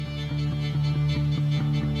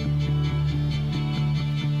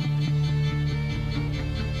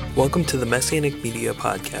Welcome to the Messianic Media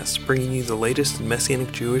Podcast, bringing you the latest in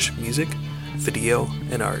Messianic Jewish music, video,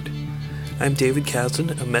 and art. I'm David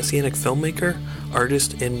Kasdan, a Messianic filmmaker,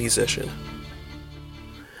 artist, and musician.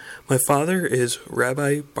 My father is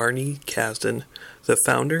Rabbi Barney Kasdan, the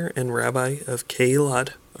founder and rabbi of Keilat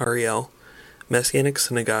Ariel Messianic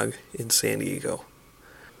Synagogue in San Diego.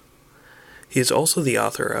 He is also the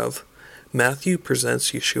author of Matthew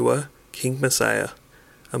Presents Yeshua, King Messiah,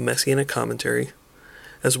 a Messianic commentary,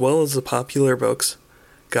 as well as the popular books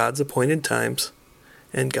God's Appointed Times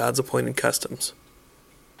and God's Appointed Customs.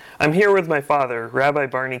 I'm here with my father, Rabbi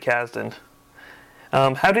Barney Kasdan.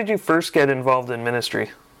 How did you first get involved in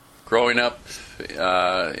ministry? Growing up in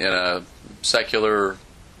a secular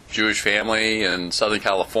Jewish family in Southern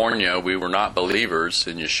California, we were not believers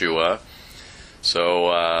in Yeshua.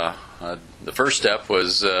 So the first step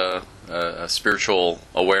was a spiritual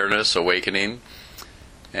awareness, awakening.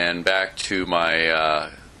 And back to my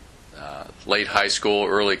late high school,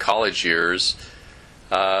 early college years,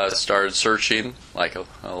 started searching, like a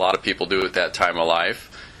lot of people do at that time of life.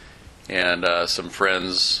 And some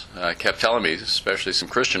friends kept telling me, especially some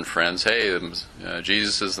Christian friends, hey,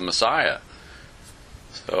 Jesus is the Messiah.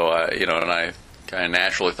 So, and I kind of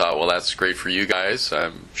naturally thought, well, that's great for you guys.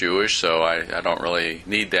 I'm Jewish, so I don't really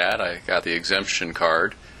need that. I got the exemption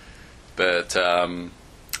card. But,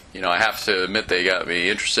 I have to admit they got me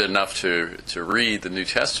interested enough to read the New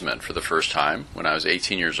Testament for the first time when I was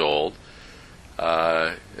 18 years old.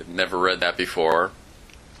 Never read that before.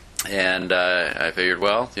 And I figured,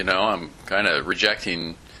 well, I'm kind of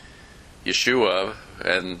rejecting Yeshua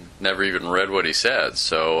and never even read what he said.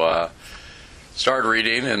 So started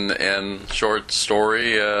reading, and short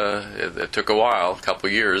story, it took a while, a couple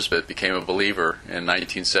years, but became a believer in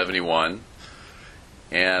 1971.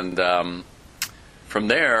 And from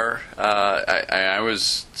there, I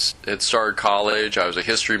had started college. I was a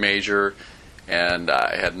history major, and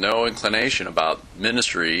I had no inclination about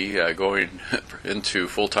ministry, going into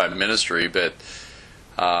full-time ministry, but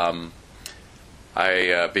I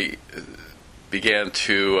began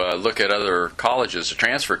to look at other colleges to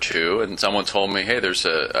transfer to, and someone told me, hey, there's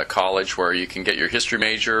a college where you can get your history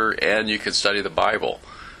major and you can study the Bible.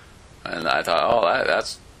 And I thought, oh,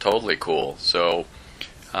 that's totally cool. So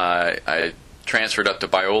I transferred up to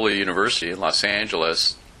Biola University in Los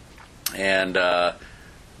Angeles, and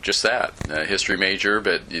just that, a history major,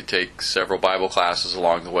 but you take several Bible classes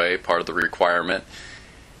along the way, part of the requirement.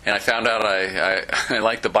 And I found out I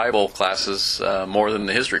liked the Bible classes more than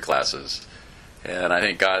the history classes. And I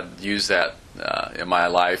think God used that in my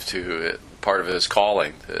life to part of His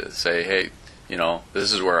calling to say, hey,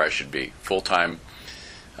 this is where I should be, full-time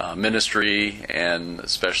ministry, and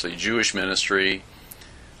especially Jewish ministry.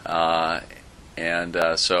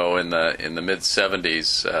 So in the mid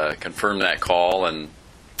 70s, confirmed that call and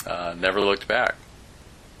never looked back.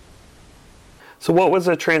 So what was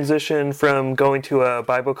the transition from going to a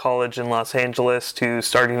Bible college in Los Angeles to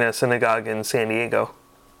starting a synagogue in San Diego?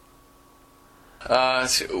 I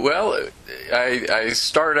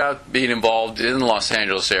started out being involved in the Los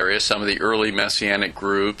Angeles area, some of the early Messianic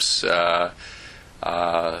groups,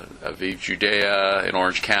 Aviv Judea in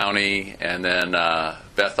Orange County, and then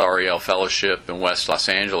Beth Ariel Fellowship in West Los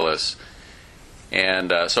Angeles.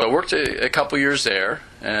 And so I worked a couple years there,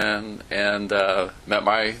 and met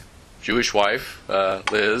my Jewish wife,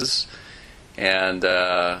 Liz. And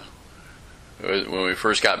when we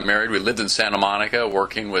first got married, we lived in Santa Monica,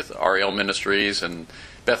 working with Ariel Ministries and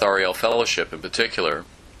Beth Ariel Fellowship in particular.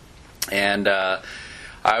 And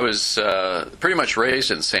I was pretty much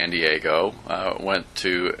raised in San Diego. Went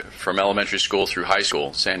from elementary school through high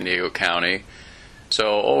school, San Diego County. So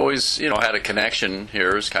always, had a connection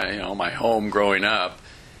here. It was kind of, my home growing up.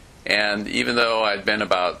 And even though I'd been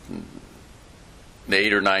about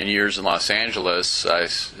 8 or 9 years in Los Angeles, I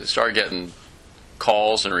started getting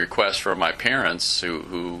calls and requests from my parents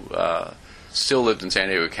who still lived in San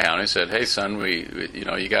Diego County. Said, hey, son,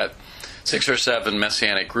 you got 6 or 7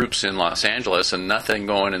 Messianic groups in Los Angeles and nothing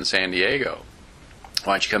going in San Diego.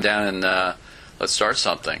 Why don't you come down and let's start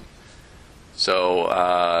something?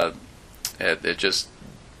 So it just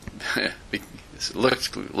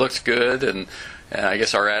looked good, and I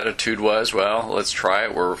guess our attitude was, well, let's try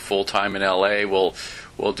it. We're full time in LA.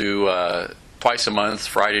 We'll do twice a month,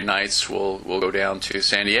 Friday nights. We'll go down to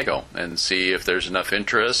San Diego and see if there's enough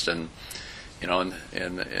interest. And and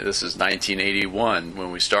this is 1981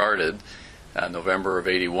 when we started, November of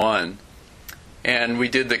 '81. And we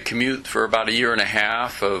did the commute for about a year and a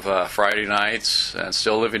half of Friday nights, and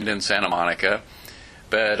still living in Santa Monica.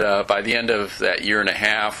 But by the end of that year and a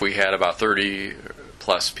half, we had about 30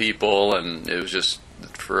 plus people, and it was just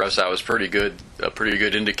for us, that was a pretty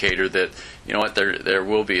good indicator that, you know what, there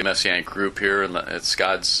will be a Messianic group here, and it's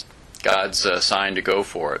God's sign to go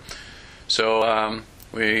for it. So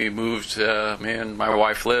we moved. Me and my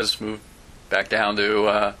wife Liz moved back down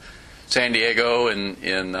to San Diego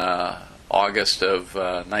in August of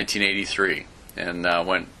 1983, and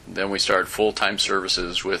then we started full-time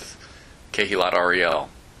services with Kehilat Ariel.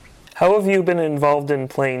 How have you been involved in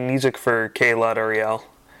playing music for Kehilat Ariel?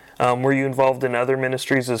 Were you involved in other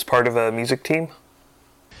ministries as part of a music team?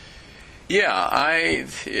 Yeah, I,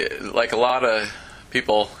 like a lot of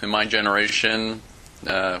people in my generation,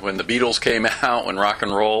 when the Beatles came out, when rock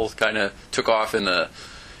and roll kind of took off in the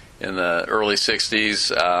early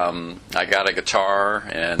 '60s, I got a guitar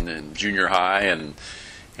in junior high,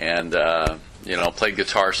 and played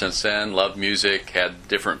guitar since then. Loved music, had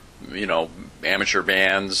different amateur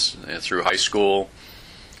bands through high school,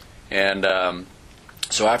 and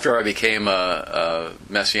so after I became a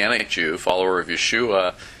Messianic Jew, follower of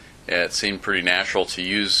Yeshua, it seemed pretty natural to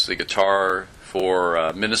use the guitar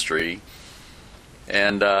for ministry.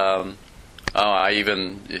 And I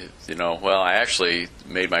even, I actually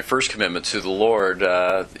made my first commitment to the Lord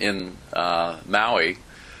in Maui,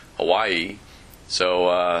 Hawaii. So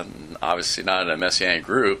obviously not in a Messianic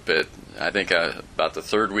group, but I think about the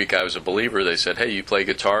third week I was a believer, they said, "Hey, you play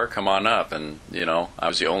guitar? Come on up." And I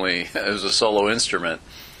was the only. It was a solo instrument.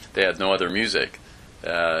 They had no other music. It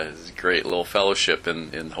was a great little fellowship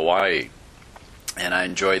in Hawaii, and I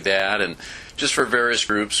enjoyed that. And just for various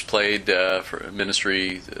groups, played for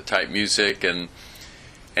ministry type music, and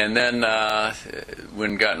then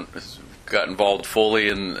when got involved fully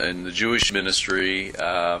in the Jewish ministry.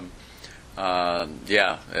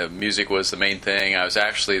 Music was the main thing. I was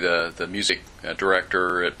actually the music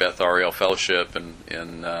director at Beth Ariel Fellowship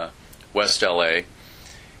in West LA,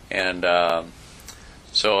 and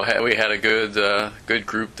so we had a good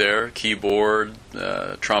group there: keyboard,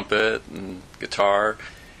 trumpet, and guitar,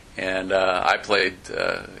 and I played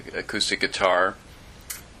acoustic guitar.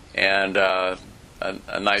 And a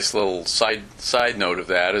nice little side note of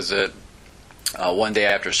that is that one day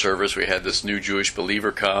after service, we had this new Jewish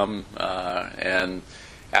believer come, and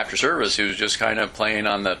after service, he was just kind of playing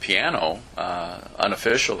on the piano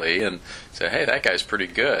unofficially, and said, "Hey, that guy's pretty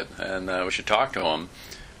good, and we should talk to him."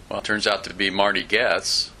 Well, it turns out to be Marty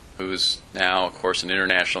Goetz, who's now, of course, an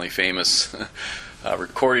internationally famous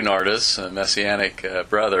recording artist, a Messianic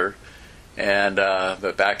brother, and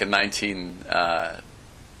but back in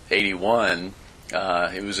 1981.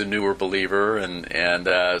 He was a newer believer, and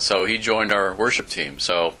so he joined our worship team.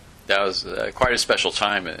 So that was quite a special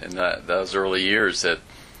time in those early years that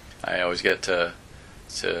I always get to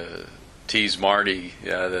tease Marty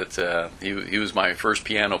that he was my first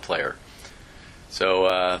piano player.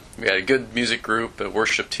 So we had a good music group, a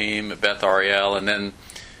worship team at Beth Ariel, and then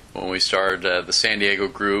when we started the San Diego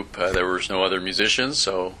group, there was no other musicians,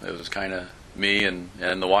 so it was kind of me and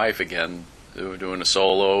the wife again doing a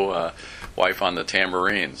solo. Wife on the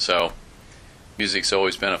tambourine, so music's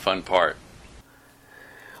always been a fun part.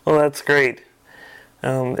 Well, that's great.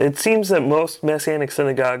 It seems that most Messianic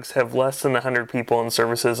synagogues have less than 100 people in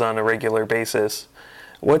services on a regular basis.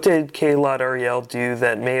 What did Kehilat Ariel do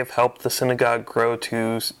that may have helped the synagogue grow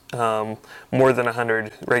to more than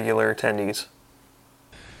 100 regular attendees?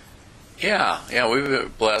 Yeah, we were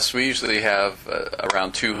blessed. We usually have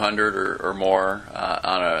around 200 or more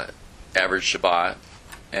on an average Shabbat.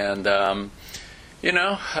 And,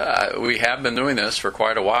 we have been doing this for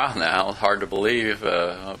quite a while now. Hard to believe,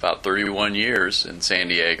 about 31 years in San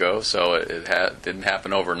Diego, so it didn't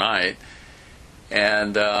happen overnight.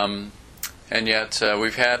 And yet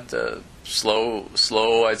we've had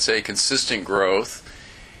slow, I'd say, consistent growth.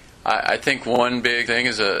 I think one big thing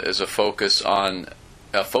is a focus on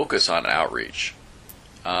outreach.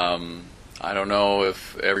 I don't know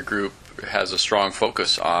if every group has a strong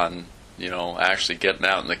focus on actually getting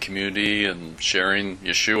out in the community and sharing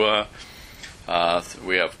Yeshua.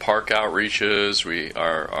 We have park outreaches.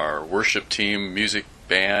 Our worship team, music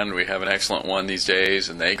band, we have an excellent one these days,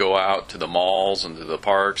 and they go out to the malls and to the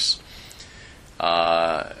parks.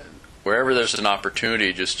 Wherever there's an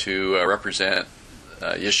opportunity just to represent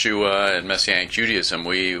Yeshua and Messianic Judaism,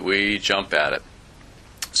 we jump at it.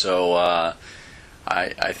 So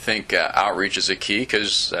I think outreach is a key,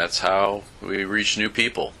 because that's how we reach new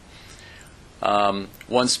people.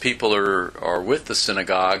 Once people are with the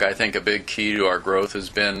synagogue, I think a big key to our growth has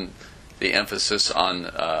been the emphasis on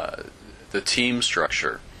the team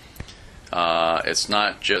structure. It's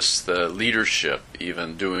not just the leadership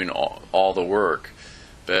even doing all the work,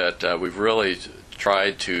 but we've really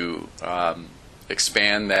tried to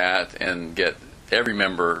expand that and get every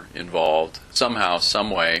member involved somehow,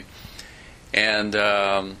 some way, and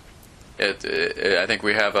I think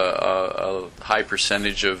we have a high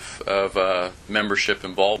percentage of membership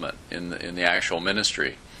involvement in the actual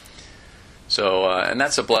ministry. So, and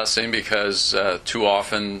that's a blessing, because too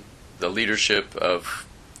often the leadership of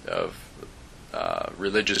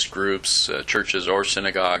religious groups, churches or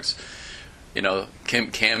synagogues,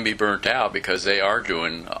 can be burnt out because they are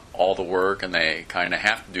doing all the work, and they kind of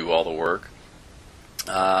have to do all the work.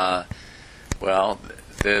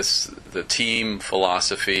 The team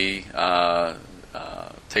philosophy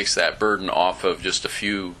takes that burden off of just a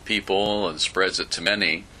few people and spreads it to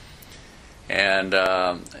many, and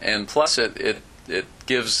plus it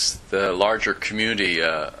gives the larger community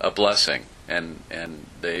a blessing, and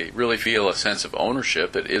they really feel a sense of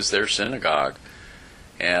ownership. It is their synagogue,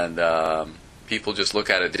 and people just look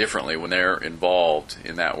at it differently when they're involved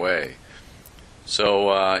in that way.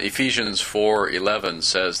 So Ephesians 4:11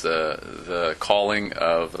 says the calling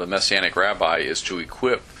of the Messianic rabbi is to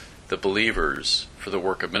equip the believers for the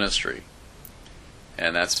work of ministry.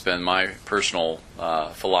 And that's been my personal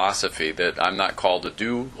philosophy, that I'm not called to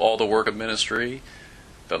do all the work of ministry,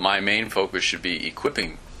 but my main focus should be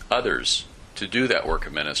equipping others to do that work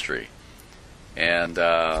of ministry. And,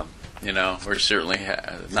 we're certainly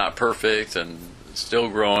not perfect and still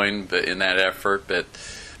growing but in that effort, but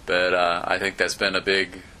I think that's been a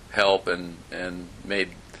big help and made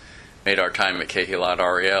our time at Kehilat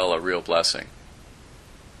Ariel a real blessing.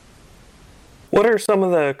 What are some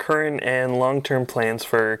of the current and long-term plans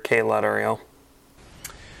for Kehilat Ariel?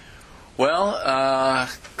 Well,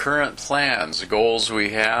 current plans, goals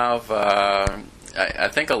we have, I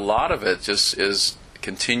think a lot of it just is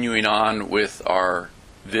continuing on with our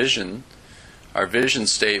vision. Our vision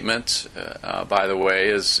statement, by the way,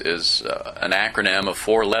 is an acronym of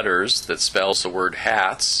 4 letters that spells the word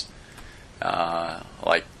hats.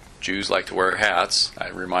 Like Jews like to wear hats, I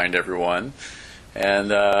remind everyone.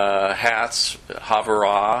 And hats,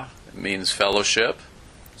 havara, means fellowship.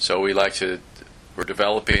 So we're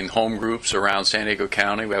developing home groups around San Diego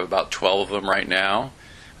County. We have about 12 of them right now,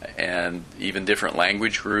 and even different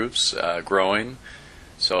language groups growing.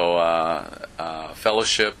 So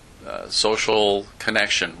fellowship, social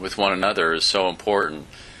connection with one another is so important.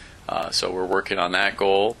 So we're working on that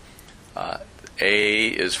goal. A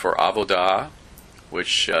is for avodah,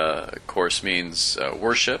 which of course means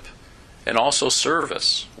worship, and also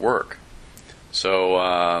service, work. So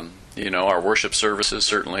our worship services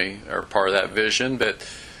certainly are part of that vision, but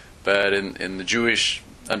in the Jewish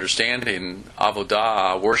understanding,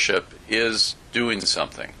 avodah, worship, is doing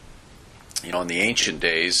something. In the ancient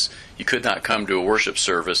days, you could not come to a worship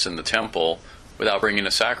service in the temple without bringing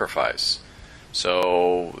a sacrifice.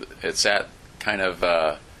 So it's that kind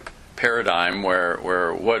of paradigm where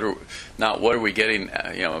what are we getting,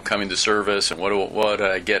 coming to service, and what do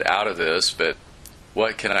I get out of this, but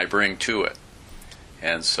what can I bring to it?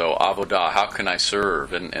 And so avodah, how can I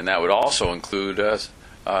serve? And that would also include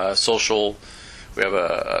social. We have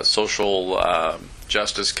a social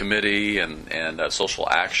justice committee and social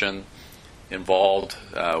action involved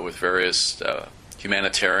with various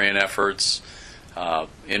humanitarian efforts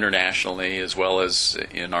internationally, as well as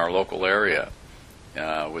in our local area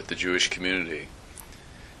with the Jewish community,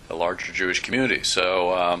 the larger Jewish community.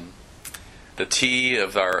 So the T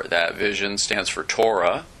of that vision stands for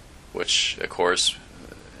Torah, which of course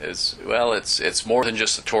is, it's more than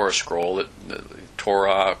just the Torah scroll.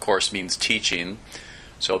 Torah, of course, means teaching.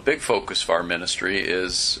 So a big focus of our ministry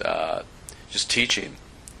is just teaching.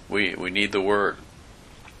 We need the Word.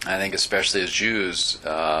 I think especially as Jews,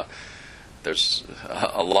 there's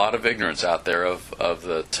a lot of ignorance out there of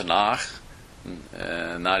the Tanakh,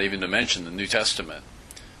 and not even to mention the New Testament.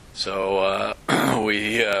 So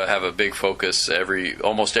we have a big focus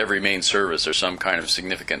almost every main service. There's some kind of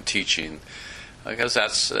significant teaching, because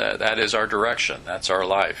that is our direction. That's our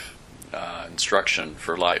life, instruction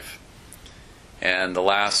for life. And the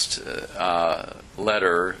last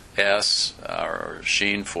letter, S, or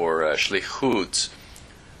Shin, for shlichut,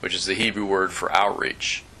 which is the Hebrew word for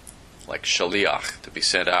outreach, like shaliach, to be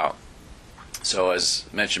sent out. So as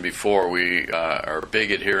mentioned before, we are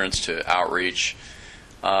big adherents to outreach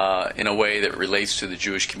in a way that relates to the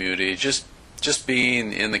Jewish community. Just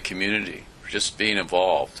being in the community, just being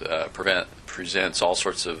involved, presents all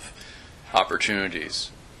sorts of opportunities.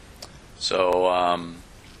 So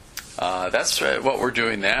that's what we're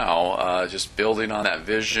doing now, just building on that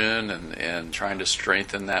vision and trying to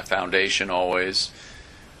strengthen that foundation always.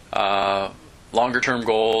 Longer term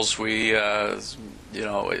goals, we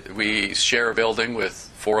share a building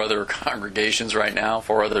with 4 other congregations right now,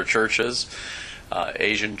 4 other churches.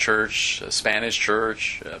 Asian church, a Spanish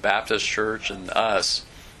church, a Baptist church, and us.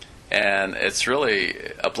 And it's really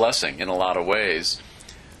a blessing in a lot of ways.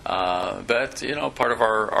 But, part of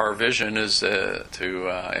our vision is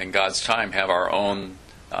to, in God's time, have our own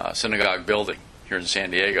synagogue building here in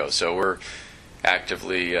San Diego. So we're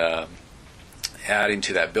actively adding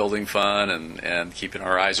to that building fund and keeping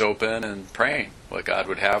our eyes open and praying what God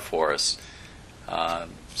would have for us.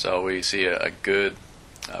 So we see a good,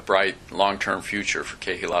 bright, long-term future for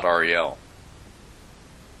Kehilat Ariel.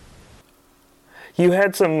 You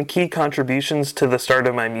had some key contributions to the start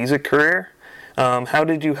of my music career. How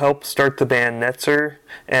did you help start the band Netzer,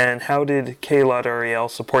 and how did Kehilat Ariel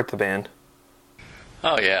support the band?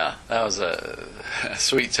 Oh yeah, that was a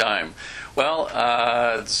sweet time. Well,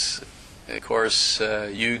 of course,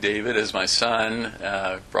 you, David, as my son,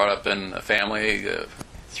 brought up in a family,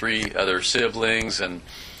 3 other siblings, and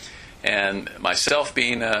myself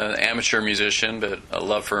being an amateur musician, but a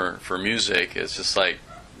love for music. It's just like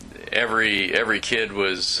every kid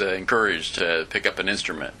was encouraged to pick up an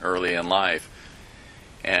instrument early in life.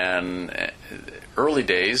 And early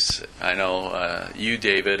days, I know you,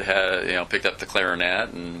 David, had picked up the clarinet,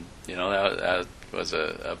 and that was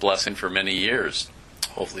a blessing for many years.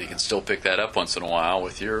 Hopefully, you can still pick that up once in a while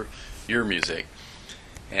with your music.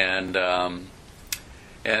 And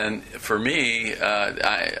for me,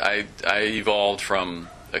 I evolved from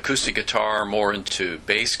acoustic guitar more into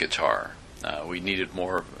bass guitar. We needed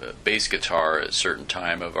more bass guitar at a certain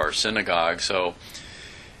time of our synagogue.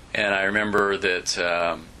 And I remember that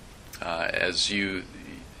as you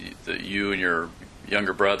and your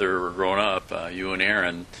younger brother were growing up, you and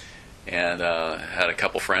Aaron, and had a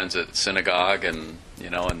couple friends at synagogue, and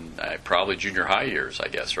probably junior high years, I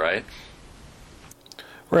guess, right?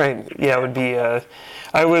 Right. Yeah, it would be.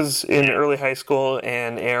 I was in early high school,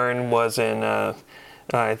 and Aaron was in,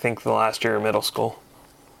 I think, the last year of middle school.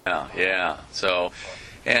 Yeah. So,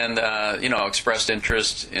 and expressed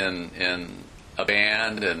interest in a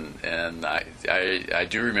band, and I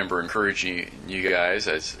do remember encouraging you guys.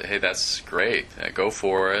 I said, hey, that's great, go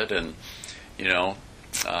for it. And your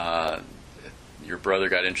brother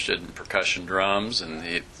got interested in percussion drums, and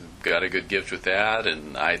he got a good gift with that.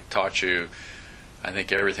 And I taught you, I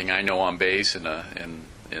think, everything I know on bass in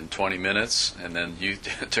 20 minutes, and then you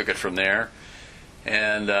took it from there.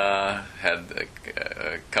 And had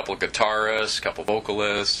a couple of guitarists, a couple of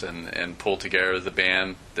vocalists, and pulled together the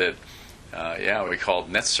band that we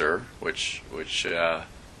called Netzer, which of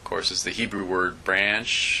course is the Hebrew word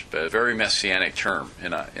branch, but a very messianic term.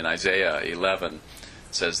 In Isaiah 11, it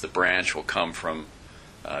says the branch will come from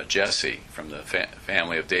Jesse, from the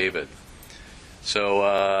family of David.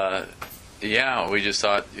 So we just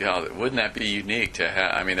thought, wouldn't that be unique to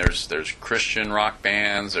have? I mean, there's Christian rock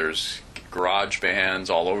bands, there's garage bands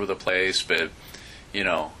all over the place, but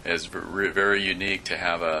it's very unique to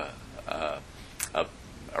have a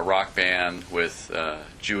rock band with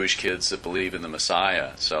Jewish kids that believe in the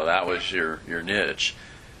Messiah. So that was your niche,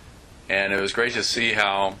 and it was great to see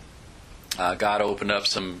how God opened up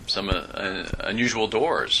some unusual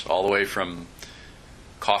doors, all the way from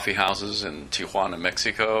coffee houses in Tijuana,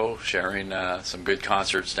 Mexico, sharing some good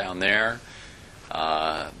concerts down there,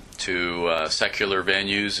 to secular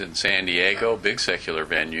venues in San Diego, big secular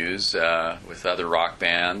venues with other rock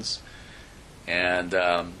bands. And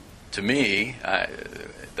to me,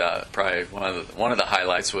 probably one of the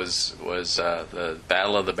highlights was the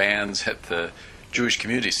Battle of the Bands at the Jewish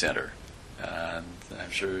Community Center.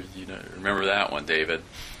 I'm sure you remember that one, David.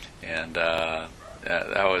 And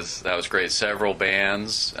that was great. Several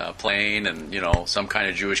bands playing, and some kind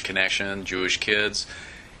of Jewish connection, Jewish kids.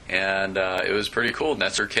 And it was pretty cool.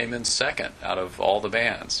 Netzer came in second out of all the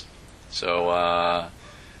bands. So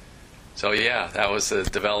that was the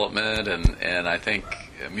development, and I think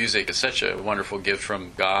music is such a wonderful gift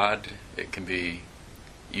from God. It can be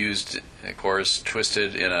used, of course,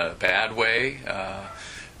 twisted in a bad way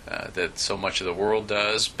that so much of the world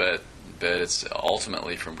does, but it's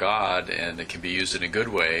ultimately from God, and it can be used in a good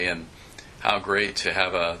way. And how great to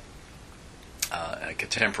have a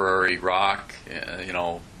contemporary rock,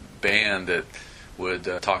 band that would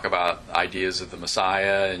talk about ideas of the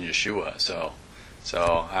Messiah and Yeshua. So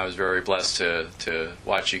I was very blessed to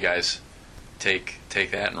watch you guys take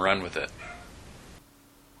that and run with it.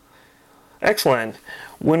 Excellent.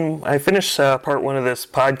 When I finish part 1 of this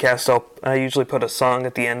podcast, I usually put a song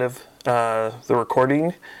at the end of the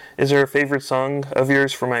recording. Is there a favorite song of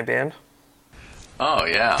yours for my band? Oh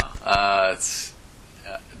yeah, it's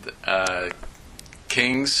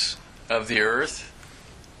Kings of the Earth,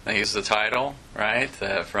 I think is the title, right?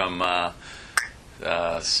 From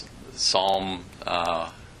Psalm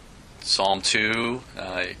Psalm 2,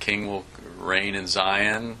 King will reign in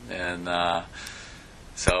Zion, and yeah,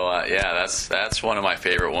 that's one of my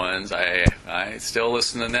favorite ones. I still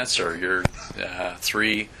listen to Netzer. Your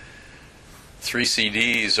three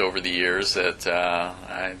CDs over the years that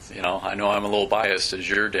I know I'm a little biased as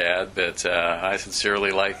your dad, but I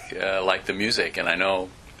sincerely like the music, and I know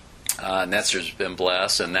Netzer's been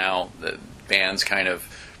blessed, and now the band's kind of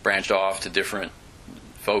branched off to different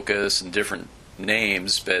focus and different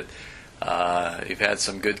names, but you've had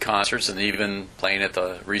some good concerts, and even playing at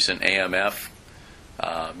the recent AMF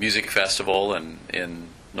music festival in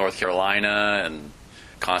North Carolina, and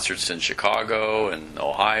concerts in Chicago and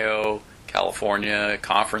Ohio, California,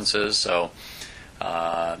 conferences. So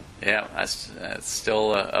yeah, that's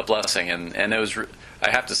still a blessing, and it was,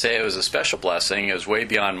 I have to say, it was a special blessing. It was way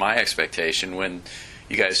beyond my expectation when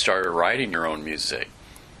you guys started writing your own music.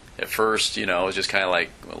 At first, it was just kind of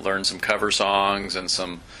like learn some cover songs and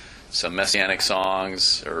some Messianic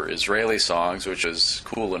songs or Israeli songs, which was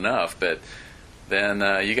cool enough, but then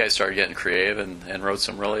you guys started getting creative and wrote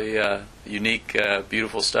some really unique,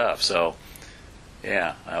 beautiful stuff. So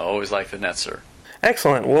yeah, I always like the Netzer.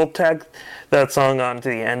 Excellent. We'll tag that song on to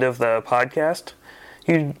the end of the podcast.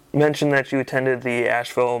 You mentioned that you attended the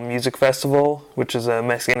Asheville Music Festival, which is a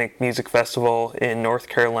Messianic music festival in North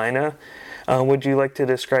Carolina. Would you like to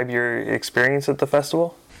describe your experience at the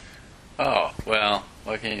festival? Oh, well,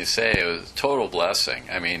 what can you say? It was a total blessing.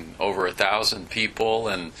 I mean, over 1,000 people,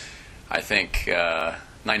 and I think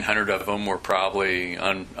 900 of them were probably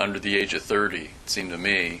under the age of 30, it seemed to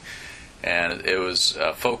me. And it was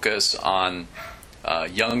a focus on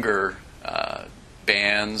younger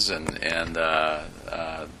bands and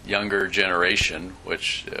younger generation,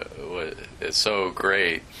 which is so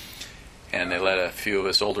great. And they let a few of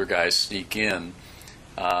us older guys sneak in.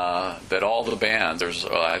 But all the bands, there's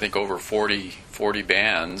I think over 40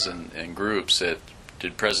 bands and groups that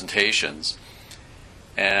did presentations.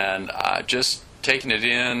 And just taking it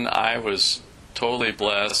in, I was totally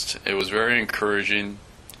blessed. It was very encouraging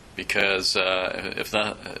because, if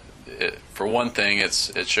not, for one thing, it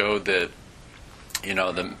showed that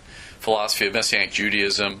the philosophy of Messianic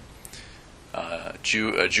Judaism, a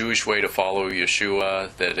Jewish way to follow Yeshua,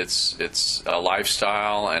 that it's a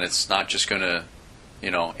lifestyle, and it's not just going to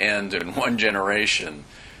end in one generation.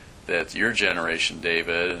 That your generation,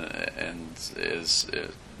 David, and is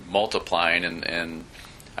multiplying, and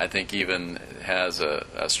I think even has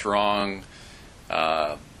a strong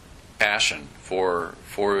passion for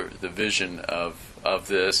the vision of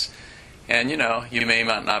this. And you may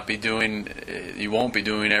not be you won't be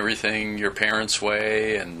doing everything your parents'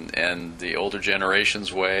 way and the older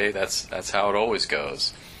generation's way. That's how it always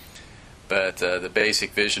goes. But the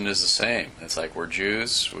basic vision is the same. It's like, we're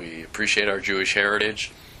Jews. We appreciate our Jewish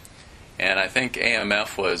heritage. And I think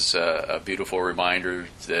AMF was a beautiful reminder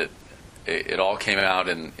that it all came out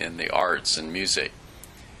in the arts and music.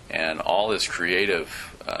 And all this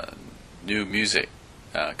creative new music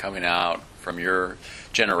coming out from your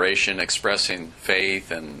generation, expressing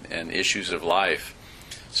faith and issues of life.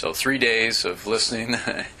 So 3 days of listening,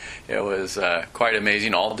 it was quite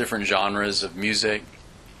amazing. All different genres of music.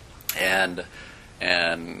 And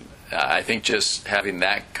I think just having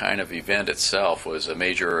that kind of event itself was a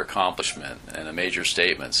major accomplishment and a major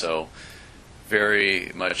statement. So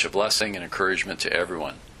very much a blessing and encouragement to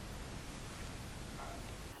everyone.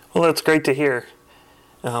 Well, that's great to hear.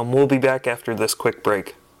 We'll be back after this quick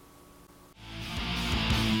break.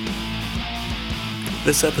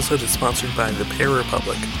 This episode is sponsored by The Pear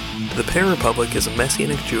Republic. The Pear Republic is a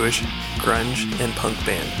Messianic Jewish, grunge, and punk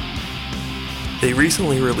band. They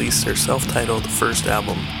recently released their self-titled first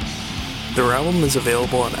album. Their album is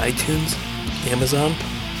available on iTunes, Amazon,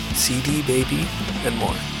 CD Baby, and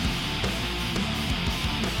more.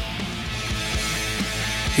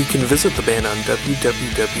 You can visit the band on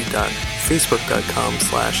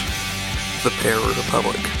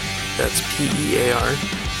www.facebook.com/ThePearRepublic. That's PearRepublic.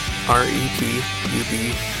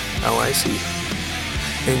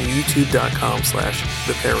 And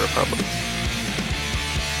youtube.com/ThePearRepublic.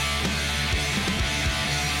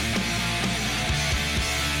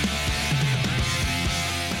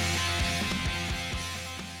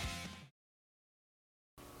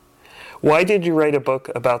 Why did you write a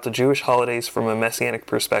book about the Jewish holidays from a Messianic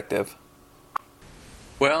perspective?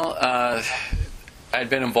 Well, I'd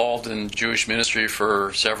been involved in Jewish ministry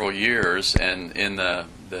for several years, and in the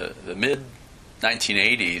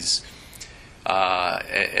mid-1980s,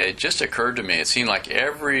 it just occurred to me, it seemed like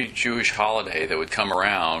every Jewish holiday that would come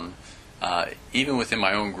around, even within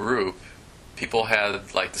my own group, people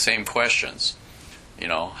had like the same questions.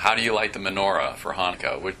 how do you light the menorah for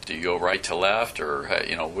Hanukkah? Do you go right to left, or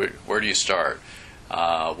where do you start?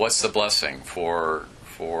 What's the blessing for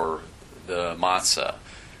the matzah?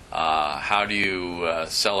 How do you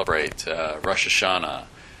celebrate Rosh Hashanah?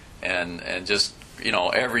 And just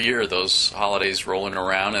every year those holidays rolling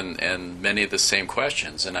around, and many of the same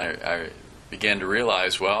questions. And I began to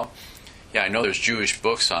realize, well, yeah, I know there's Jewish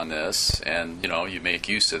books on this, and you make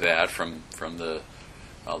use of that from the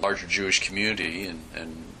larger Jewish community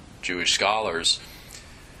and Jewish scholars.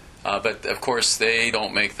 But of course, they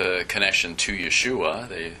don't make the connection to Yeshua.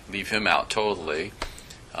 They leave him out totally,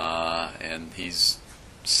 and he's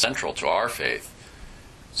central to our faith.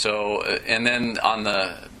 So, and then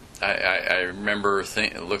I remember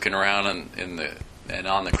looking around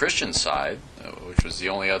on the Christian side, which was the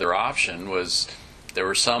only other option, was there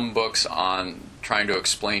were some books on trying to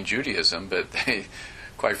explain Judaism, but they,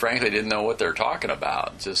 quite frankly, didn't know what they're talking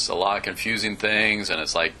about. Just a lot of confusing things, and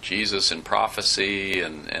it's like Jesus and prophecy,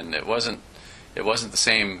 and it wasn't the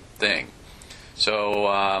same thing. So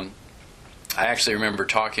I actually remember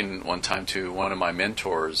talking one time to one of my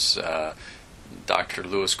mentors, Dr.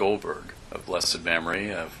 Louis Goldberg of blessed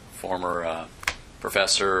memory, a former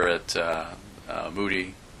professor at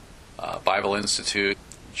Moody Bible Institute,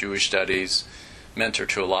 Jewish Studies, mentor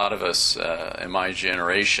to a lot of us in my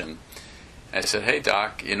generation. I said, "Hey,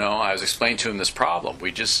 Doc, I was explaining to him this problem.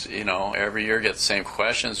 We just, every year get the same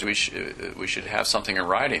questions. We should have something in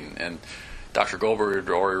writing." And Dr. Goldberg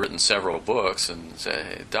had already written several books, and said,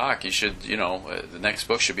 "Hey, Doc, you should, the next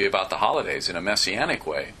book should be about the holidays in a messianic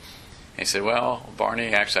way." And he said, "Well,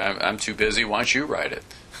 Barney, actually, I'm too busy. Why don't you write it?"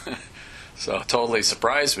 So it totally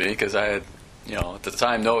surprised me, because I had, at the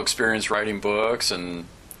time, no experience writing books and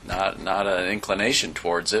not an inclination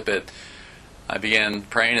towards it, but I began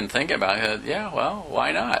praying and thinking about it. Yeah, well,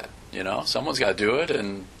 why not? Someone's got to do it,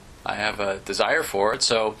 and I have a desire for it.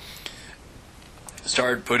 So I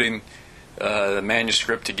started putting the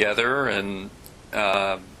manuscript together, and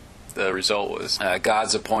the result was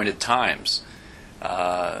God's Appointed Times,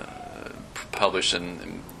 published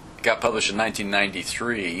in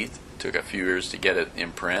 1993. Took a few years to get it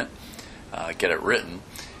in print, get it written,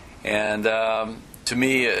 and to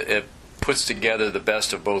me, it puts together the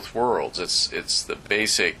best of both worlds. It's the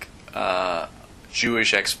basic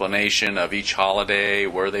Jewish explanation of each holiday,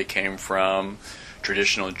 where they came from,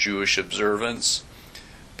 traditional Jewish observance,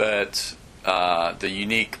 but the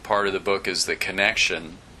unique part of the book is the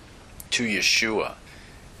connection to Yeshua.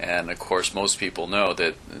 And of course, most people know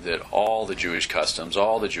that all the Jewish customs,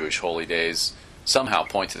 all the Jewish holy days, somehow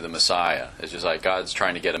point to the Messiah. It's just like God's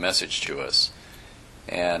trying to get a message to us.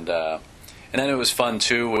 And then it was fun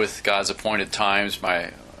too with God's Appointed Times.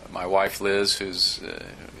 My wife Liz, who's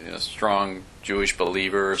a strong Jewish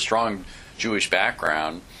believer, strong Jewish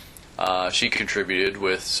background, she contributed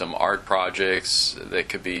with some art projects that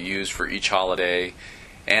could be used for each holiday,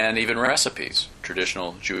 and even recipes,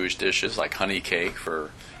 traditional Jewish dishes like honey cake for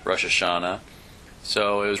Rosh Hashanah.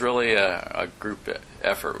 So it was really a group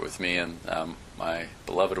effort with me and my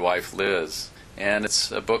beloved wife Liz, and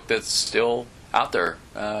it's a book that's still out there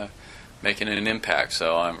making an impact,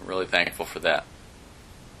 so I'm really thankful for that.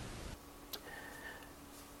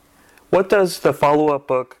 What does the follow-up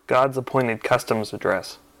book, God's Appointed Customs,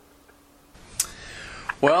 address?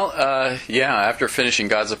 Well, after finishing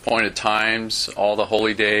God's Appointed Times, all the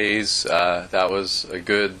holy days, that was a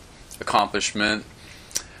good accomplishment.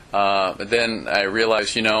 But then I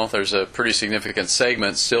realized, there's a pretty significant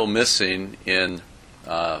segment still missing in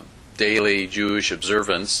daily Jewish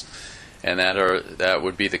observance, and that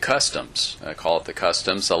would be the customs. I call it the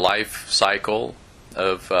customs, the life cycle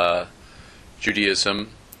of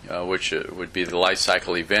Judaism, which would be the life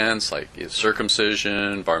cycle events like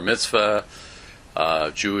circumcision, bar mitzvah,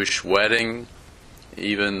 Jewish wedding,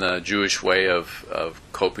 even the Jewish way of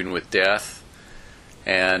coping with death,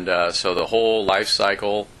 and so the whole life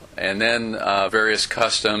cycle, and then various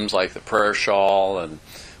customs like the prayer shawl and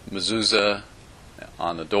mezuzah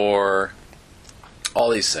on the door, all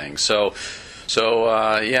these things. So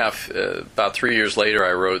about 3 years later,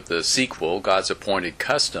 I wrote the sequel, God's Appointed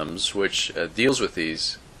Customs, which deals with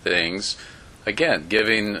these things. Again,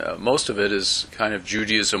 giving most of it is kind of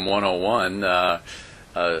Judaism 101,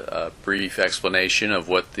 a brief explanation of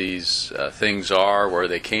what these things are, where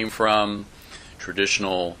they came from,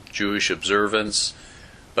 traditional Jewish observance,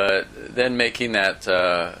 but then making that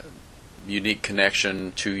unique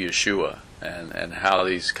connection to Yeshua and how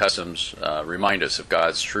these customs remind us of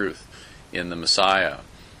God's truth in the Messiah.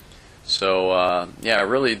 So,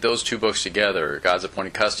 really those two books together, God's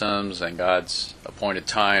Appointed Customs and God's Appointed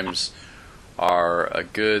Times, are a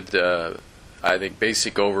good I think,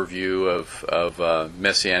 basic overview of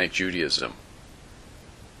Messianic Judaism.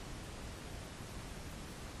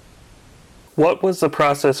 What was the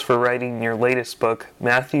process for writing your latest book,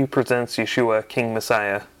 Matthew Presents Yeshua, King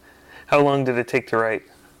Messiah? How long did it take to write?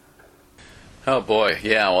 Oh boy,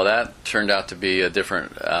 yeah. Well, that turned out to be a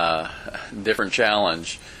different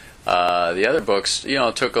challenge. The other books,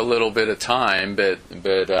 took a little bit of time, but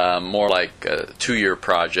more like 2-year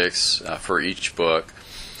projects for each book.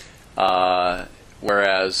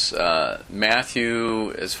 Whereas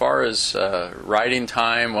Matthew, as far as writing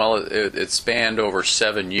time, well, it spanned over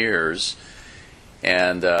 7 years,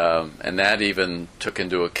 and that even took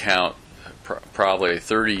into account probably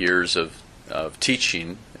 30 years of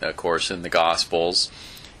teaching, of course, in the Gospels,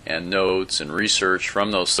 and notes and research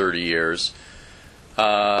from those 30 years.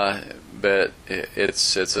 But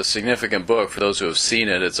it's a significant book for those who have seen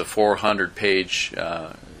it. It's a 400-page,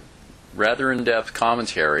 rather in-depth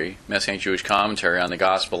commentary, Messianic Jewish commentary on the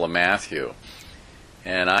Gospel of Matthew.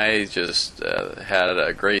 And I just had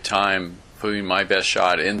a great time putting my best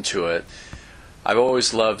shot into it. I've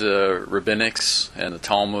always loved the rabbinics and the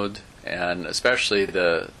Talmud, and especially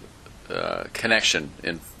the connection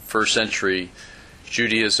in first century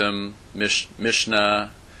Judaism, Mishnah,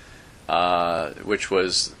 which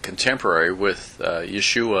was contemporary with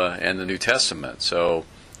Yeshua and the New Testament. So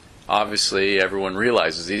obviously everyone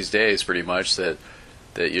realizes these days pretty much that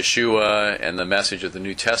Yeshua and the message of the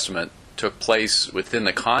New Testament took place within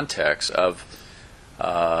the context of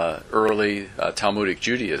early Talmudic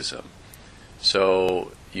Judaism.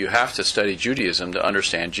 So you have to study Judaism to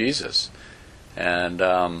understand Jesus. And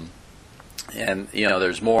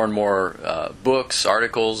there's more and more books,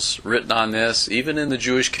 articles written on this, even in the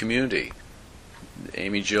Jewish community.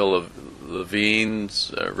 Amy Jill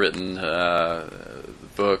Levine's written a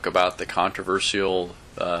book about the controversial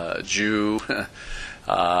Jew.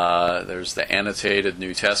 There's the annotated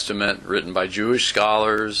New Testament written by Jewish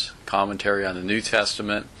scholars, commentary on the New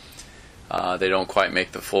Testament. They don't quite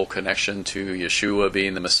make the full connection to Yeshua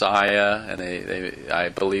being the Messiah, and I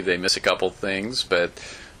believe they miss a couple things, but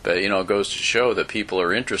it goes to show that people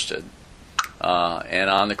are interested. And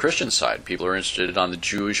on the Christian side, people are interested on the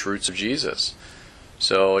Jewish roots of Jesus.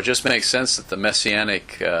 So it just makes sense that the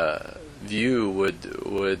Messianic view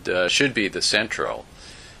should be the central,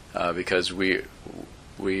 because we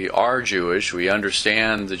are Jewish. We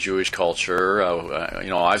understand the Jewish culture.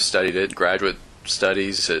 I've studied it, graduate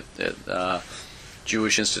studies at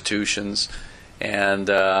Jewish institutions, and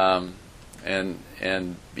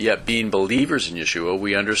yet being believers in Yeshua,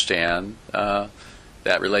 we understand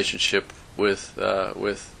that relationship with the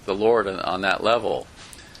Lord on that level.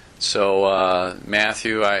 So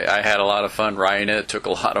Matthew, I had a lot of fun writing it. It took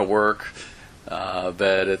a lot of work,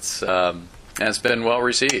 but it's been well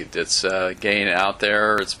received. It's getting out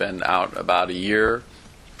there. It's been out about a year,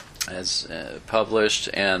 as published,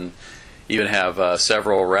 and even have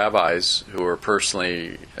several rabbis who are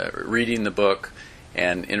personally reading the book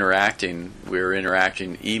and interacting. We're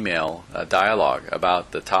interacting email dialogue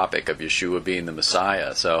about the topic of Yeshua being the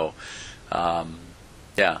Messiah. So,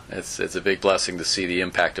 it's a big blessing to see the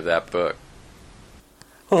impact of that book.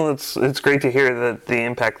 Well, it's great to hear that the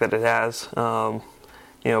impact that it has,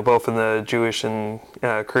 both in the Jewish and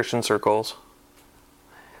Christian circles.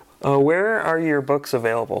 Where are your books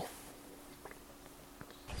available?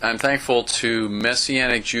 I'm thankful to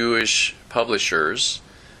Messianic Jewish publishers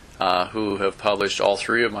who have published all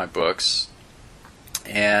 3 of my books.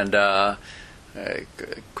 And, of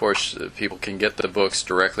course, people can get the books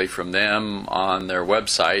directly from them on their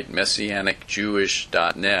website,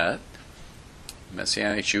 messianicjewish.net.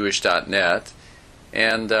 messianicjewish.net.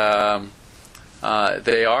 And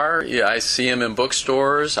they are, I see them in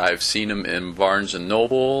bookstores. I've seen them in Barnes &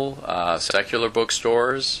 Noble, secular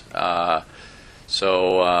bookstores. And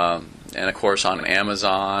of course on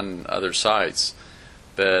Amazon, other sites.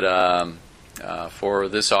 But for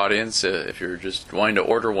this audience, if you're just wanting to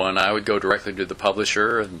order one, I would go directly to the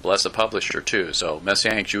publisher and bless the publisher too. So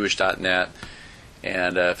messianicjewish.net,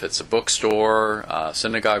 and if it's a bookstore,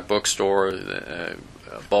 synagogue bookstore,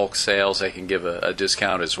 bulk sales, they can give a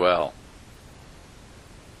discount as well.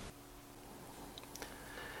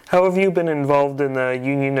 How have you been involved in the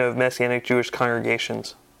Union of Messianic Jewish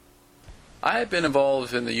Congregations? I've been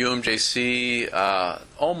involved in the UMJC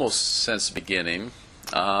almost since the beginning.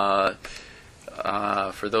 For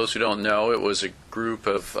those who don't know, it was a group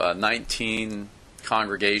of 19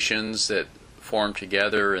 congregations that formed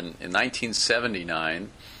together in 1979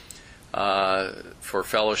 for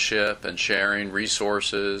fellowship and sharing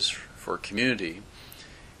resources for community.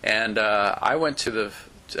 And I went to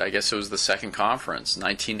I guess it was the second conference,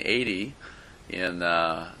 1980, in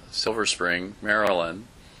Silver Spring, Maryland,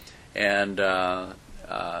 and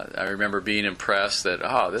I remember being impressed that,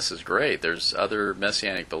 this is great. There's other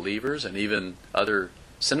Messianic believers and even other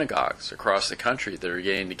synagogues across the country that are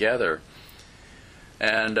getting together.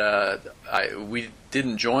 And we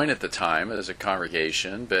didn't join at the time as a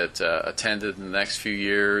congregation, but attended in the next few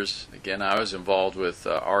years. Again, I was involved with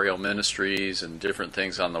Ariel Ministries and different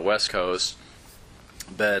things on the West Coast.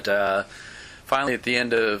 But finally, at the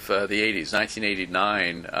end of the 80s,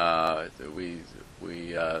 1989, we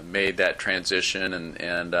made that transition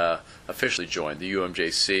and officially joined the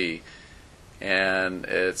UMJC. And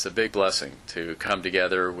it's a big blessing to come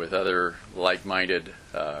together with other like-minded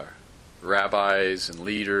rabbis and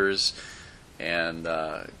leaders and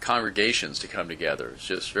congregations to come together. It's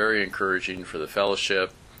just very encouraging for the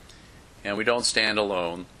fellowship, and we don't stand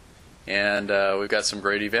alone. And we've got some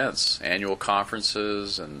great events, annual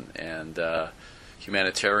conferences and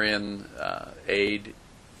humanitarian aid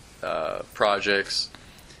projects,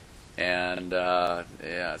 and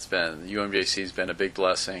it's been UMJC's been a big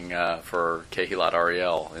blessing for Kehilat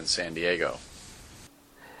Ariel in San Diego.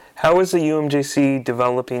 How is the UMJC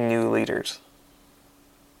developing new leaders?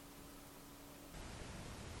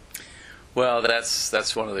 Well,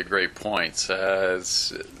 that's one of the great points.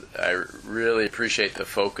 I really appreciate the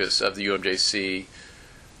focus of the UMJC,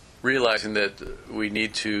 realizing that we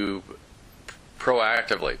need to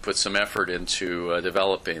proactively put some effort into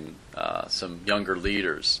developing some younger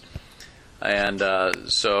leaders. And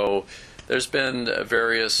so there's been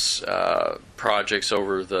various projects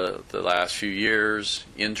over the last few years,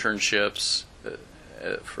 internships,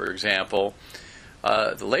 for example.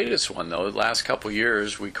 The latest one, though, the last couple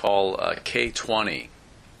years, we call K20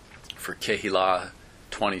 for Kehilah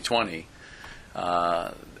 2020,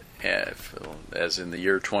 as in the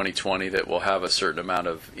year 2020, that will have a certain amount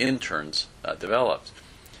of interns developed.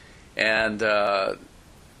 And our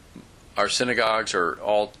synagogues are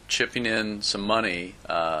all chipping in some money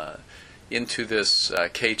into this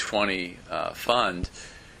K20 fund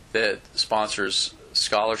that sponsors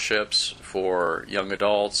scholarships for young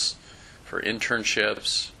adults, for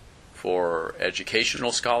internships, for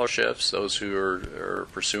educational scholarships, those who are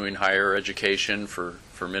pursuing higher education for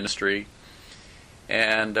ministry,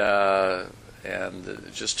 and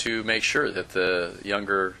just to make sure that the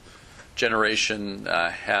younger generation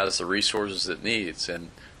has the resources it needs. And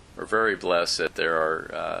we're very blessed that there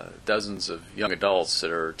are dozens of young adults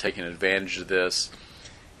that are taking advantage of this,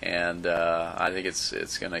 and I think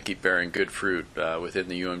it's going to keep bearing good fruit within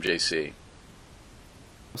the UMJC.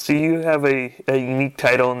 So you have a unique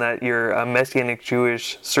title in that you're a Messianic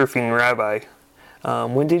Jewish surfing rabbi.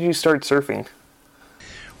 When did you start surfing?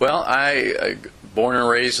 Well, I born and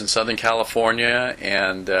raised in Southern California,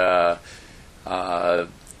 and but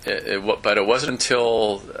it wasn't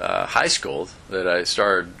until high school that I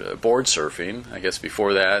started board surfing. I guess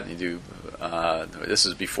before that, you do. This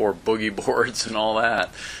is before boogie boards and all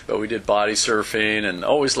that, but we did body surfing and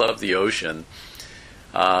always loved the ocean.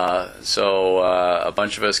 So a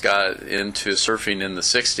bunch of us got into surfing in the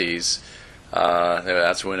 60s.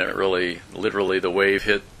 That's when it really, literally, the wave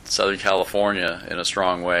hit Southern California in a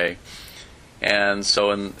strong way. And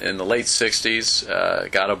so in the late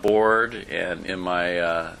 60s, got aboard, and in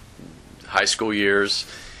my high school years,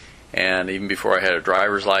 and even before I had a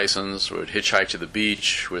driver's license, would hitchhike to the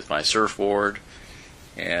beach with my surfboard,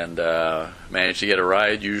 and managed to get a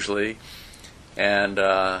ride usually. And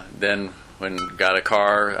then when got a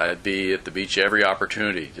car, I'd be at the beach every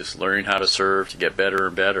opportunity, just learning how to surf to get better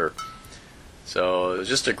and better. So it's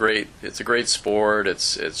just it's a great sport.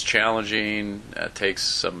 It's challenging. It takes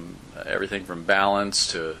some everything from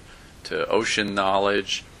balance to ocean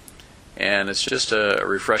knowledge, and it's just a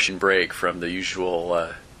refreshing break from the usual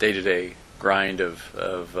day-to-day grind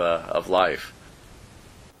of life.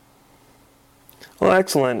 Well,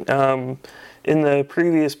 excellent. In the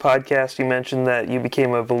previous podcast, you mentioned that you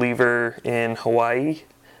became a believer in Hawaii.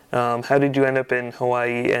 How did you end up in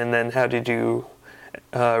Hawaii, and then how did you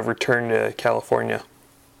return to California?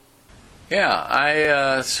 Yeah,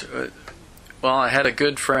 I had a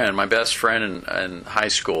good friend, my best friend in high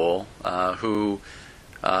school, who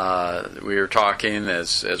we were talking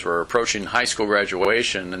as we're approaching high school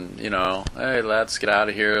graduation, and hey, let's get out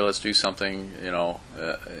of here, let's do something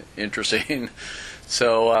interesting.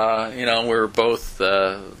 So we're both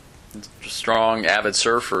strong, avid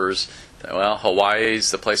surfers. Well,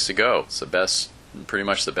 Hawaii's the place to go. It's pretty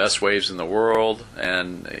much the best waves in the world.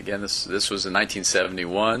 And again, this was in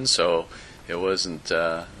 1971, so it wasn't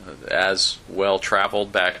as well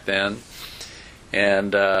traveled back then.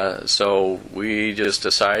 And so we just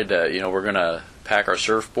decided that we're going to pack our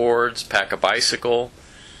surfboards, pack a bicycle,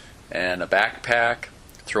 and a backpack,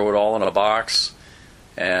 throw it all in a box,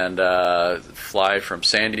 and fly from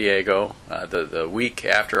San Diego the week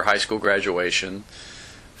after high school graduation.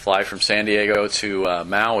 Fly from San Diego to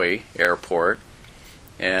Maui Airport,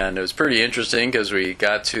 and it was pretty interesting because we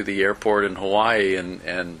got to the airport in Hawaii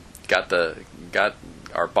and got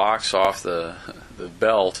our box off the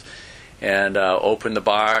belt, and opened the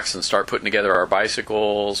box and start putting together our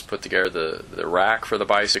bicycles, put together the rack for the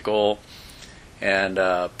bicycle, and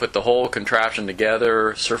put the whole contraption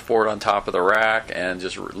together, surfboard on top of the rack, and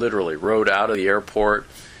just literally rode out of the airport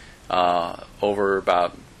over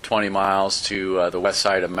about 20 miles to the west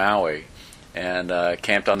side of Maui, and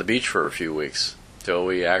camped on the beach for a few weeks till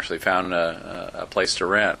we actually found a place to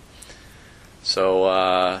rent.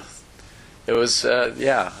 So it was, a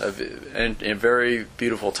very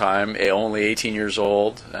beautiful time. Only 18 years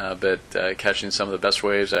old, but catching some of the best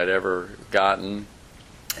waves I'd ever gotten.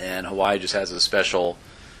 And Hawaii just has a special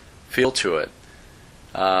feel to it.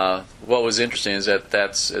 What was interesting is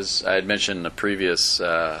that's, as I had mentioned in the previous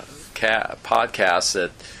podcast,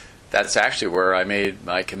 that's actually where I made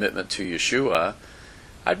my commitment to Yeshua.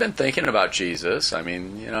 I'd been thinking about Jesus. I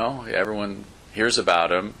mean, everyone hears about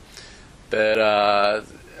him, but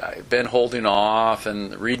I've been holding off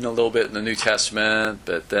and reading a little bit in the New Testament,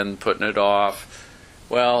 but then putting it off.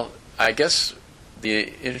 Well, I guess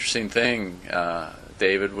the interesting thing,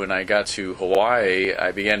 David, when I got to Hawaii,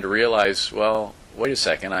 I began to realize, well, wait a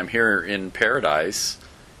second, I'm here in paradise.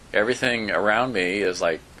 Everything around me is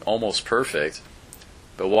like almost perfect,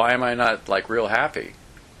 but why am I not like real happy?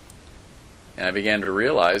 And I began to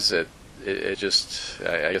realize that it just,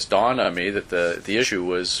 I guess, dawned on me that the issue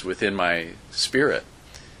was within my spirit,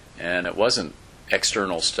 and it wasn't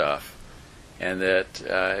external stuff, and that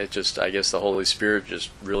I guess the Holy Spirit just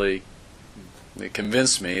really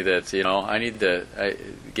convinced me that I need to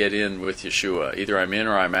get in with Yeshua. Either I'm in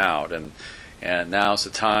or I'm out, and now's the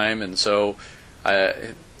time. And so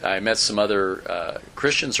I met some other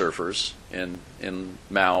Christian surfers in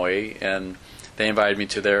Maui, and they invited me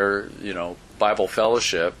to their Bible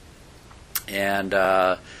fellowship, and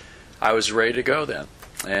I was ready to go then.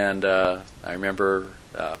 And I remember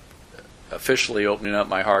officially opening up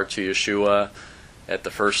my heart to Yeshua at the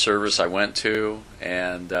first service I went to,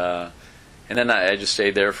 and then I just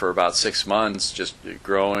stayed there for about 6 months, just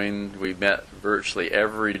growing. We met virtually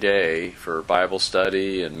every day for Bible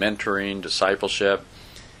study and mentoring, discipleship,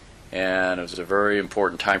 and it was a very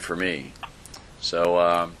important time for me.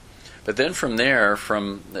 So, but then from there,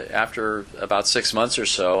 after about 6 months or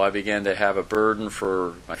so, I began to have a burden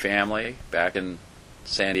for my family back in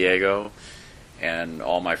San Diego and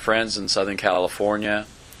all my friends in Southern California.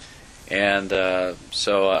 And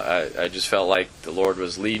so I just felt like the Lord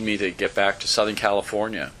was leading me to get back to Southern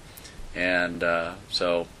California. And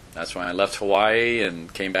so that's when I left Hawaii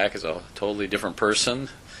and came back as a totally different person.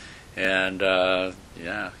 And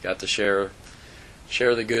got to share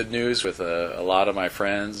the good news with a lot of my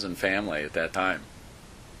friends and family at that time.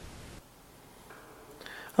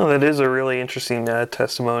 Oh, that is a really interesting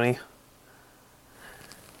testimony.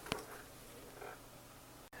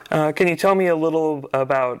 Can you tell me a little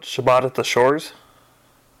about Shabbat at the Shores?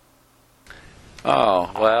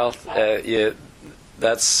 Oh, well,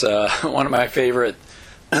 that's one of my favorite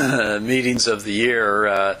meetings of the year.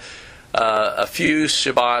 A few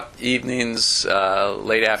Shabbat evenings,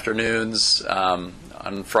 late afternoons,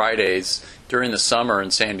 on Fridays during the summer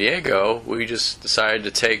in San Diego, we just decided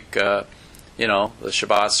to take, the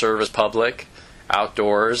Shabbat service public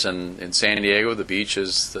outdoors, and in San Diego, the beach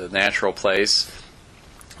is the natural place.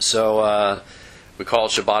 So we call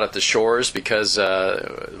it Shabbat at the Shores because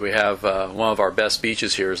we have one of our best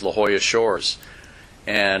beaches here is La Jolla Shores,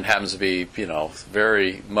 and happens to be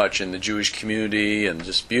very much in the Jewish community and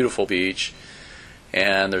just beautiful beach.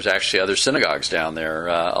 And there's actually other synagogues down there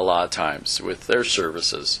a lot of times with their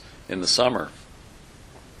services in the summer.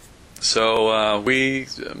 So we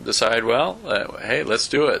decide, hey, let's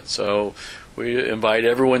do it. So we invite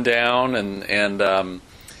everyone down, and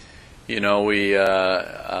we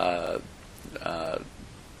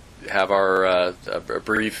have our a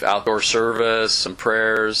brief outdoor service, some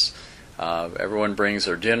prayers. Everyone brings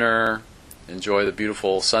their dinner, enjoy the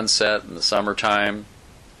beautiful sunset in the summertime,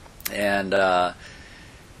 and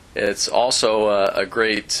it's also a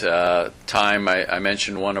great time. I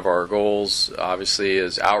mentioned one of our goals, obviously,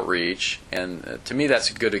 is outreach, and to me that's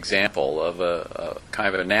a good example of a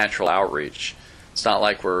kind of a natural outreach. It's not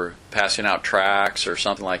like we're passing out tracts or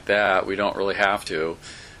something like that. We don't really have to.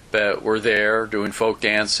 But we're there doing folk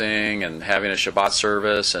dancing and having a Shabbat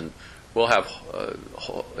service, and we'll have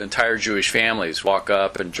entire Jewish families walk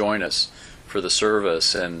up and join us for the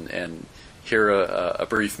service and hear a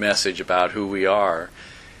brief message about who we are.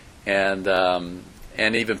 and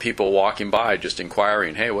even people walking by just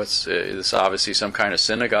inquiring, hey, what's this? Obviously some kind of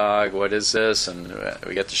synagogue. What is this? And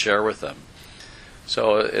we get to share with them.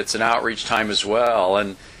 So it's an outreach time as well,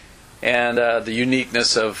 and the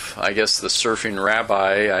uniqueness of, I guess, the surfing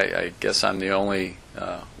rabbi. I guess I'm the only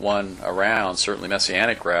one around, certainly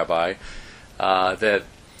Messianic rabbi, that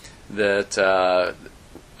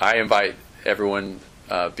I invite everyone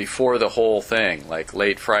before the whole thing, like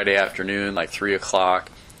late Friday afternoon, like 3 o'clock,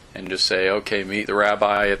 and just say, okay, meet the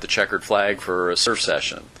rabbi at the Checkered Flag for a surf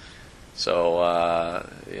session. So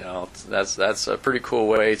that's a pretty cool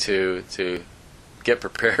way to get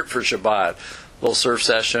prepared for Shabbat. Little surf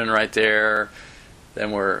session right there.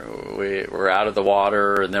 Then we're out of the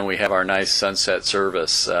water, and then we have our nice sunset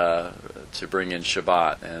service to bring in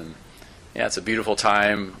Shabbat. And yeah, it's a beautiful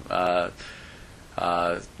time.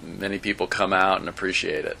 Many people come out and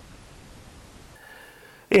appreciate it.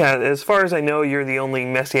 Yeah, as far as I know, you're the only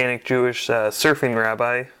Messianic Jewish surfing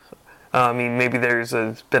rabbi. I mean, maybe there's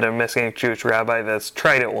been a Messianic Jewish rabbi that's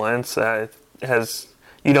tried it once.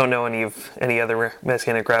 You don't know any other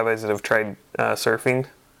Messianic rabbis that have tried surfing?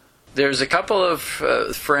 There's a couple of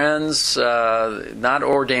friends, not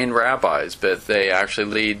ordained rabbis, but they actually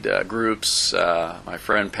lead groups. My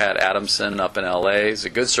friend Pat Adamson up in L.A. is a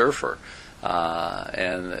good surfer,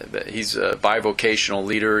 and he's a bivocational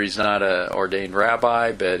leader. He's not an ordained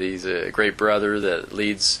rabbi, but he's a great brother that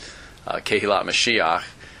leads Kehilat Mashiach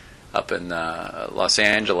up in Los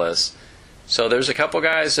Angeles. So there's a couple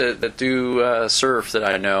guys that do surf that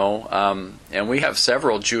I know, and we have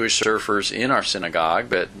several Jewish surfers in our synagogue,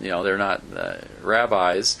 but they're not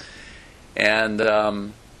rabbis. And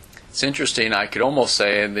it's interesting. I could almost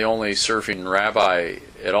say I'm the only surfing rabbi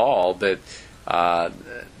at all, but I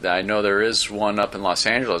know there is one up in Los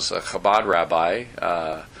Angeles, a Chabad rabbi,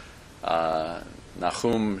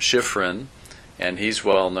 Nahum Shifrin, and he's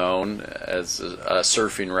well known as a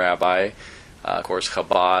surfing rabbi. Of course,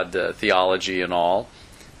 Chabad theology and all.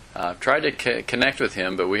 I've tried to connect with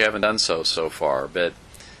him, but we haven't done so far. But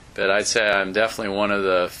I'd say I'm definitely one of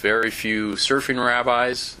the very few surfing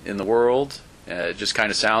rabbis in the world. It just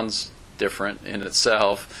kind of sounds different in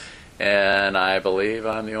itself. And I believe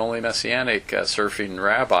I'm the only Messianic surfing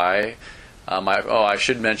rabbi. I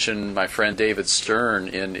should mention my friend David Stern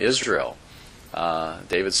in Israel.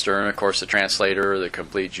 David Stern, of course, the translator of the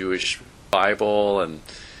Complete Jewish Bible, and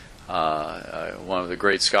one of the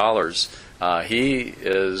great scholars. He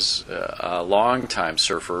is a long-time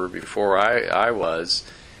surfer before I was,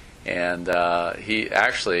 and he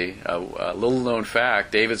actually, a little-known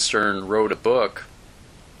fact, David Stern wrote a book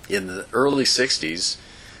in the early 60s,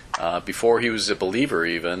 before he was a believer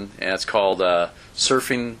even, and it's called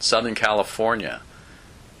Surfing Southern California.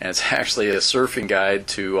 And it's actually a surfing guide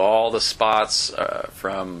to all the spots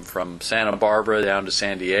from Santa Barbara down to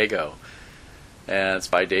San Diego. And it's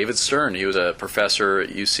by David Stern. He was a professor at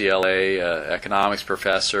UCLA, economics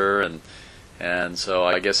professor, and so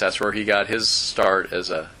I guess that's where he got his start as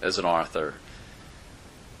an author.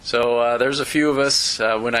 So there's a few of us.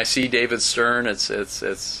 When I see David Stern,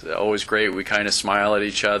 it's always great. We kind of smile at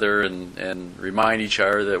each other and remind each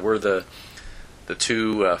other that we're the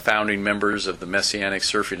two founding members of the Messianic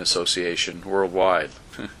Surfing Association worldwide.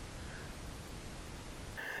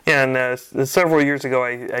 Yeah, and several years ago,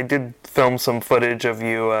 I did film some footage of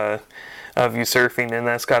you surfing, and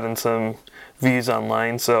that's gotten some views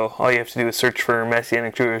online. So all you have to do is search for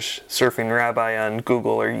Messianic Jewish Surfing Rabbi on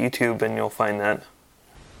Google or YouTube, and you'll find that.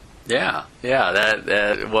 Yeah,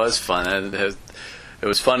 that was fun. It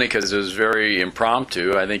was funny because it was very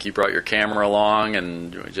impromptu. I think you brought your camera along,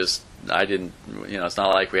 and I didn't, it's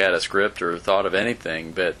not like we had a script or thought of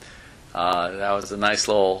anything, but that was a nice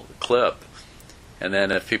little clip. And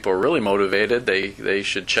then if people are really motivated, they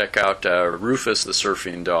should check out Rufus the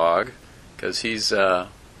surfing dog, because he's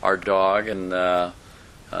our dog, and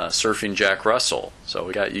surfing Jack Russell. So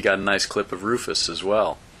you got a nice clip of Rufus as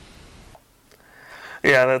well.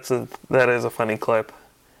 Yeah, that is a funny clip.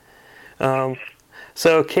 So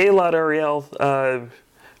Kehilat Ariel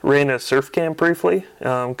ran a surf camp briefly.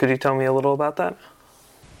 Could you tell me a little about that?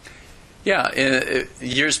 Yeah, in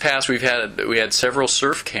years past we had several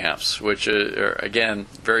surf camps, which are again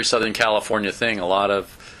very Southern California thing. A lot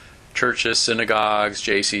of churches, synagogues,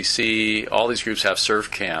 JCC, all these groups have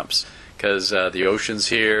surf camps because the ocean's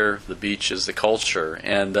here, the beach is the culture,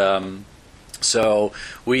 and so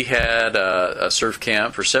we had a surf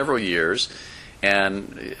camp for several years,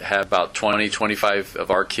 and had about 25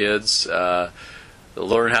 of our kids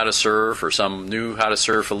learn how to surf, or some knew how to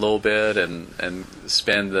surf a little bit, and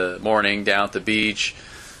spend the morning down at the beach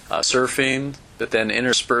surfing. But then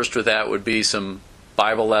interspersed with that would be some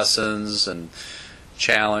Bible lessons and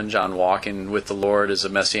challenge on walking with the Lord as a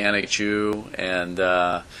Messianic Jew, and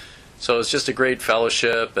so it's just a great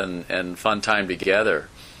fellowship and fun time together.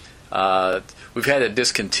 We've had to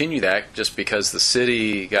discontinue that just because the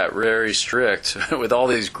city got very strict with all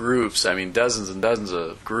these groups. I mean, dozens and dozens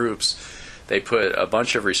of groups. They put a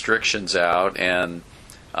bunch of restrictions out and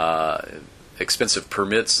expensive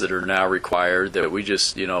permits that are now required that we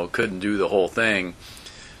just, couldn't do the whole thing.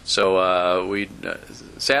 So we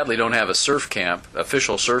sadly don't have a surf camp,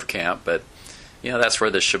 official surf camp, but that's where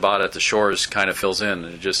the Shabbat at the Shores kind of fills in.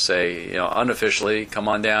 And just say, unofficially, come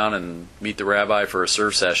on down and meet the rabbi for a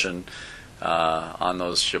surf session on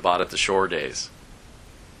those Shabbat at the Shore days.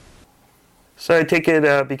 So I take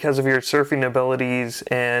it because of your surfing abilities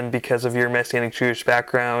and because of your Messianic Jewish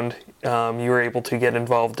background, you were able to get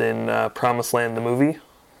involved in Promised Land, the movie?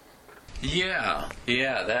 Yeah,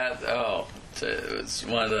 it was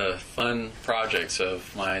one of the fun projects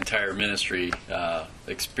of my entire ministry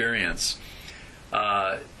experience.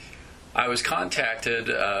 I was contacted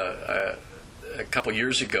a couple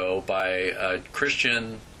years ago by a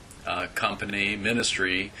Christian company,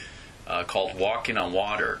 ministry, called Walking on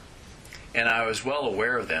Water. And I was well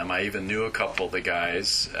aware of them. I even knew a couple of the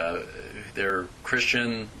guys. They're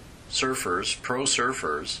Christian surfers, pro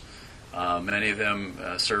surfers. Many of them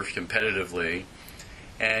surf competitively.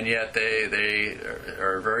 And yet they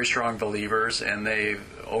are very strong believers, and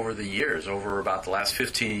over the years, over about the last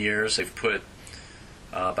 15 years, they've put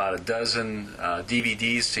about a dozen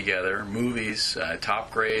DVDs together, movies,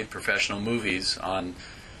 top grade professional movies on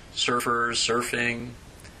surfers, surfing,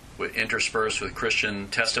 interspersed with Christian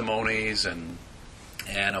testimonies and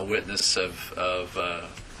a witness of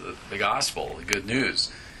the gospel, the good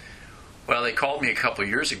news. Well, they called me a couple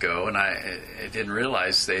years ago, and I didn't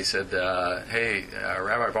realize. They said, "Hey,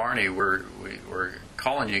 Rabbi Barney, we're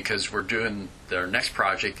calling you because we're doing their next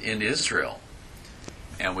project in Israel,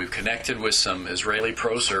 and we've connected with some Israeli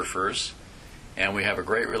pro surfers, and we have a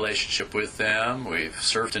great relationship with them. We've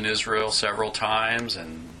surfed in Israel several times,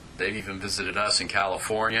 and they've even visited us in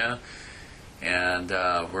California, and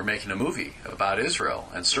we're making a movie about Israel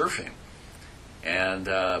and surfing. And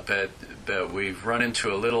but we've run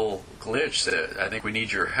into a little glitch that I think we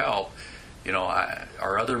need your help.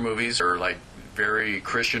 Our other movies are like very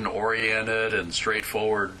Christian oriented and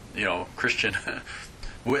straightforward, Christian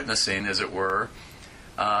witnessing, as it were.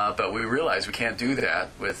 But we realize we can't do that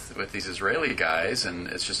with these Israeli guys, and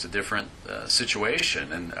it's just a different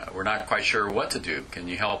situation, and we're not quite sure what to do. Can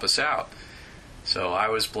you help us out?" So I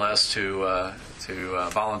was blessed to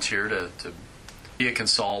volunteer to be a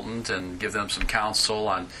consultant and give them some counsel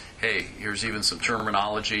on, hey, here's even some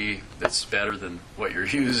terminology that's better than what you're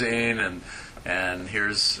using, and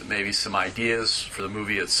here's maybe some ideas for the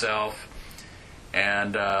movie itself.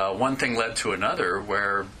 And one thing led to another,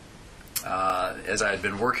 where as I had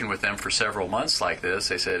been working with them for several months like this,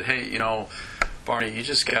 they said, "Hey, Barney, you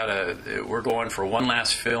just we're going for one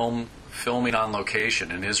last filming on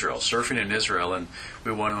location in Israel, surfing in Israel, and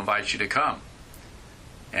we want to invite you to come."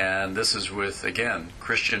 And this is with, again,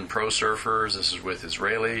 Christian pro surfers. This is with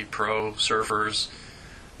Israeli pro surfers.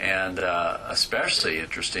 And especially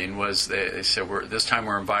interesting was they said, this time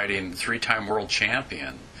we're inviting three-time world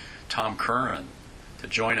champion Tom Curran to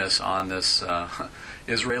join us on this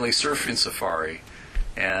Israeli surfing safari.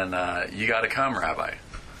 And you got to come, Rabbi.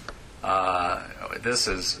 This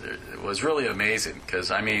was really amazing,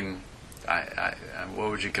 because, I mean, what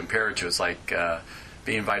would you compare it to? It's like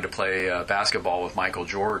being invited to play basketball with Michael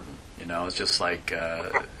Jordan. It's just like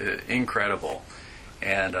incredible.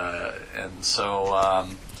 And so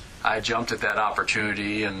I jumped at that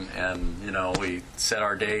opportunity, and we set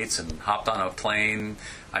our dates and hopped on a plane.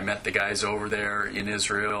 I met the guys over there in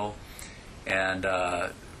Israel, and I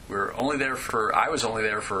was only there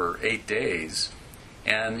for 8 days.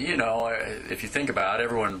 And if you think about it,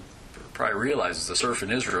 everyone probably realizes the surf in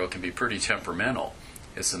Israel can be pretty temperamental.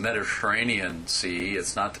 It's the Mediterranean Sea,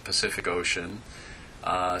 it's not the Pacific Ocean.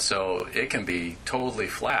 So it can be totally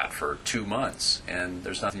flat for 2 months, and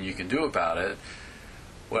there's nothing you can do about it.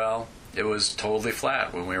 Well, it was totally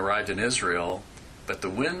flat when we arrived in Israel, but the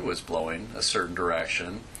wind was blowing a certain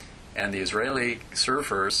direction, and the Israeli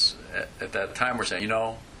surfers at that time were saying,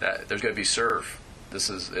 that there's going to be surf.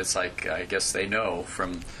 It's like, I guess they know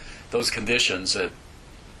from those conditions that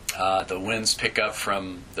the winds pick up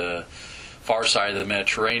from the far side of the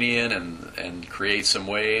Mediterranean and create some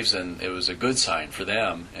waves, and it was a good sign for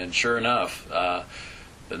them. And sure enough,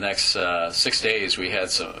 the next 6 days we had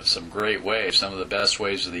some great waves, some of the best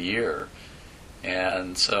waves of the year.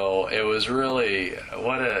 And so it was really,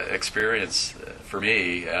 what an experience for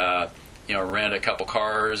me. rent a couple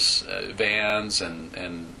cars, vans,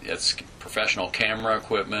 and it's professional camera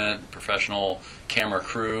equipment, professional camera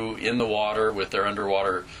crew in the water with their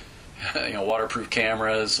underwater, waterproof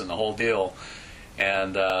cameras and the whole deal.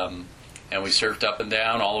 And we surfed up and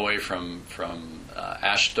down all the way from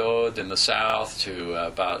Ashdod in the south to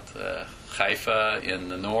about Haifa in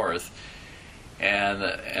the north. And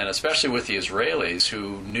especially with the Israelis,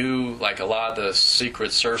 who knew like a lot of the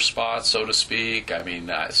secret surf spots, so to speak. I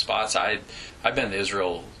mean, spots I've been to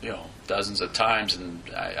Israel, dozens of times, and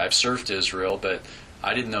I've surfed Israel, but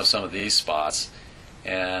I didn't know some of these spots,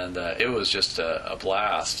 and it was just a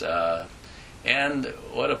blast. And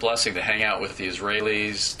what a blessing to hang out with the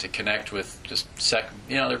Israelis, to connect with just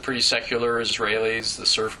they're pretty secular Israelis, the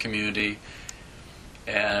surf community,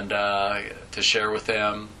 and to share with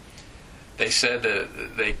them. They said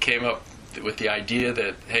that they came up with the idea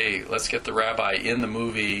that, hey, let's get the rabbi in the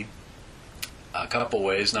movie a couple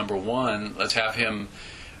ways. Number one,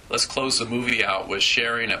 let's close the movie out with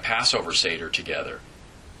sharing a Passover Seder together.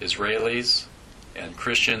 Israelis and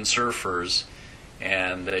Christian surfers,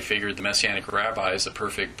 and they figured the Messianic Rabbi is the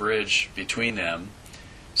perfect bridge between them.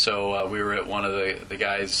 So we were at one of the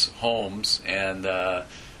guys' homes and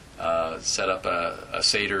set up a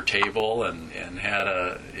Seder table and had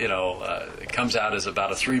it comes out as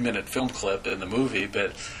about a 3-minute film clip in the movie,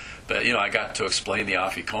 but I got to explain the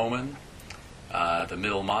afikoman, the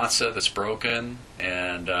middle matzah that's broken,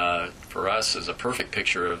 and for us is a perfect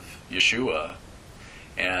picture of Yeshua.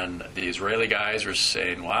 And the Israeli guys were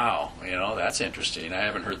saying, wow, that's interesting. I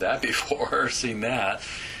haven't heard that before, or seen that,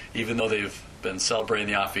 even though they've been celebrating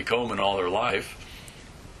the afikoman all their life.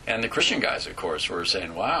 And the Christian guys, of course, were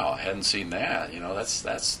saying, wow, I hadn't seen that.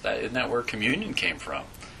 Isn't that where communion came from?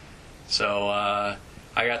 So I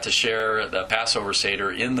got to share the Passover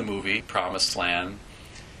Seder in the movie, Promised Land.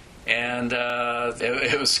 And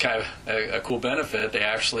it was kind of a cool benefit. They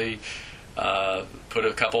actually put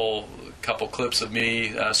a couple clips of me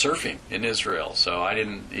surfing in Israel. So I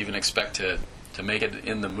didn't even expect to make it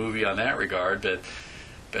in the movie on that regard. But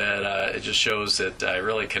it just shows that I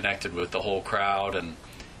really connected with the whole crowd,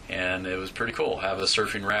 and it was pretty cool. Have a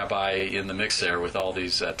surfing rabbi in the mix there with all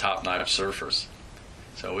these top-notch surfers.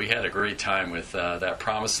 So we had a great time with that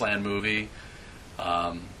Promised Land movie.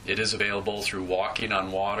 It is available through Walking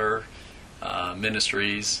on Water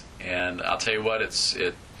Ministries, and I'll tell you what,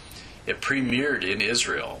 it premiered in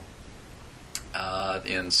Israel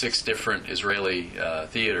in 6 different Israeli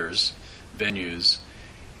theaters, venues.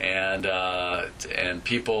 And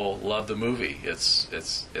people love the movie.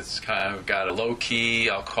 It's kind of got a low key,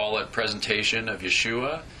 I'll call it, presentation of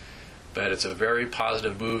Yeshua, but it's a very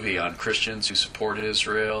positive movie on Christians who support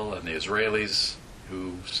Israel and the Israelis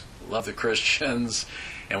who love the Christians,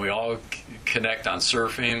 and we all connect on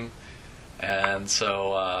surfing. And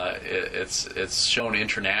so it's shown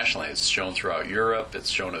internationally. It's shown throughout Europe. It's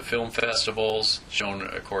shown at film festivals. Shown,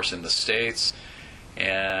 of course, in the States.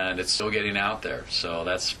 And it's still getting out there. So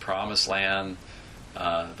that's Promised Land,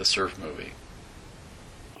 the surf movie.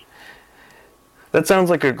 That sounds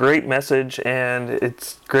like a great message, and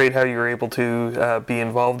it's great how you were able to be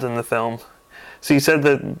involved in the film. So you said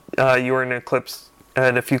that you were in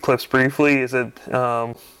a few clips briefly. Is it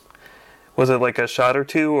was it like a shot or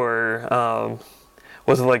two, or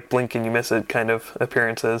was it like blink and you miss it kind of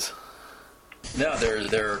appearances? No,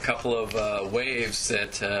 there are a couple of waves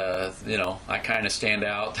that I kind of stand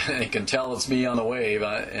out. You can tell it's me on the wave.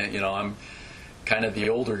 I'm kind of the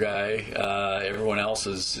older guy. Everyone else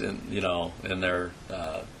is in their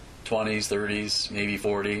 20s, 30s, maybe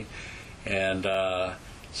 40, and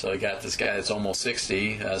so I got this guy that's almost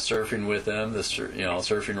 60 surfing with them. This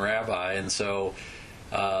surfing rabbi, and so.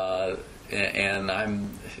 And I'm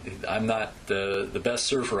not the best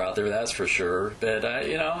surfer out there, that's for sure. But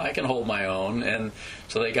I can hold my own, and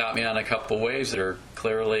so they got me on a couple waves that are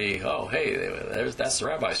clearly, oh hey, that's the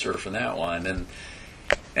rabbi surfing that one,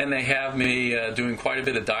 and they have me doing quite a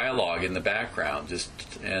bit of dialogue in the background,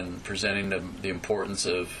 and presenting the importance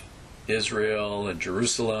of Israel and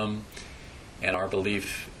Jerusalem, and our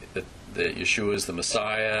belief that Yeshua is the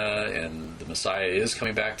Messiah, and the Messiah is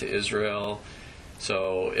coming back to Israel.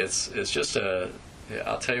 So it's just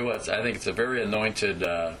I'll tell you what, I think it's a very anointed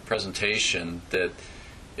presentation that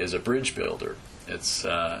is a bridge builder. It's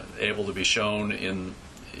able to be shown in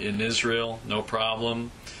Israel, no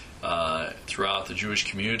problem, throughout the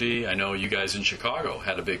Jewish community. I know you guys in Chicago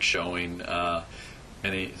had a big showing.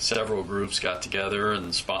 Several groups got together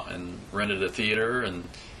and rented a theater, and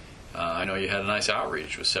I know you had a nice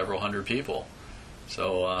outreach with several hundred people.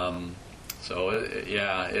 So I'm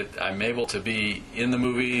able to be in the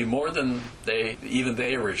movie more than they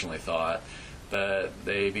originally thought, but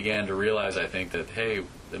they began to realize, I think, that, hey,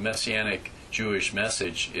 the Messianic Jewish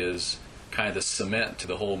message is kind of the cement to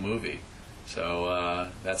the whole movie. So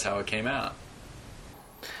that's how it came out.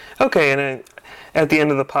 Okay, and at the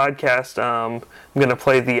end of the podcast, I'm going to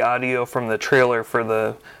play the audio from the trailer for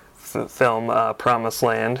the film Promised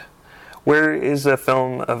Land. Where is the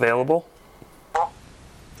film available?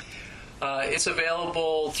 It's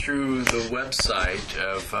available through the website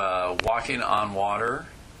of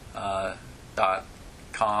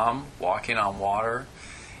walkingonwater.com, Walking on Water,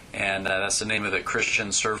 and that's the name of the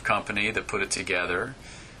Christian surf company that put it together.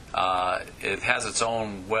 It has its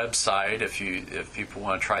own website. If people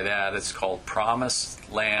want to try that, it's called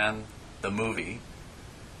Promised Land the Movie,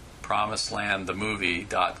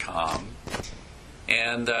 promisedlandthemovie.com.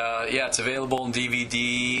 And it's available in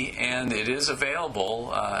DVD, and it is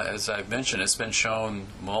available, as I've mentioned, it's been shown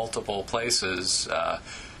multiple places,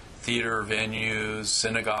 theater venues,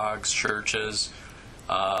 synagogues, churches,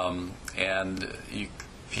 and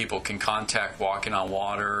people can contact Walking on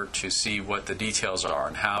Water to see what the details are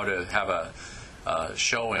and how to have a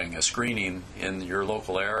screening in your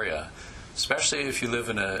local area. Especially if you live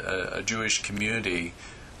in a Jewish community,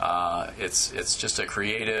 it's just a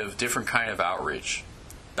creative, different kind of outreach,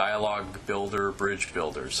 dialogue builder, bridge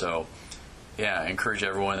builder. So, I encourage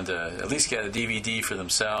everyone to at least get a DVD for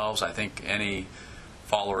themselves. I think any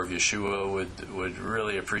follower of Yeshua would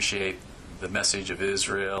really appreciate the message of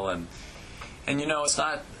Israel, and it's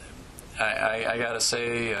not. I gotta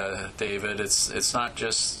say, David, it's not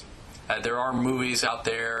just. There are movies out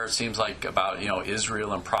there. It seems like about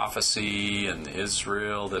Israel and prophecy and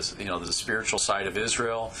Israel, the spiritual side of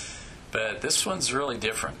Israel, but this one's really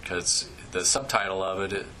different because the subtitle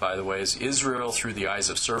of it, by the way, is Israel Through the Eyes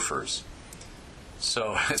of Surfers.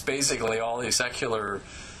 So it's basically all these secular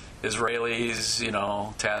Israelis,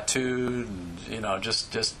 tattooed, and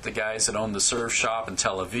just the guys that own the surf shop in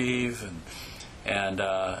Tel Aviv, and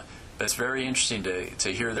it's very interesting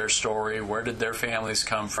to hear their story. Where did their families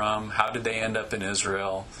come from? How did they end up in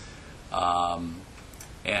Israel?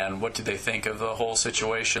 And what did they think of the whole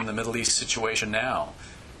situation, the Middle East situation now?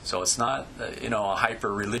 So it's not, a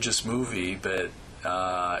hyper-religious movie, but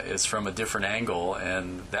it's from a different angle,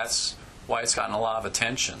 and that's why it's gotten a lot of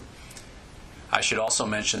attention. I should also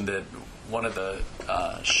mention that one of the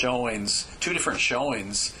two different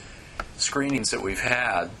screenings that we've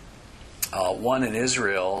had, one in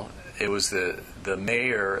Israel, it was the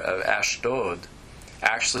mayor of Ashdod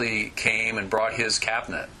actually came and brought his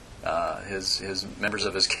cabinet, his members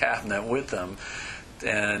of his cabinet with them,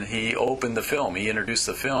 and he opened the film. He introduced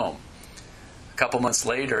the film. A couple months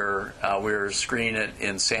later, we were screening it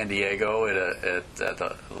in San Diego at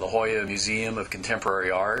the La Jolla Museum of Contemporary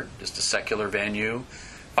Art, just a secular venue.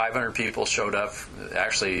 500 people showed up,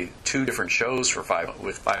 actually two different shows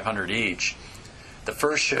with 500 each. The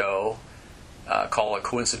first show, call it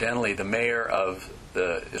coincidentally, the mayor of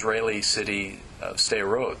the Israeli city of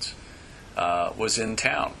Sderot was in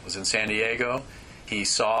town, was in San Diego. He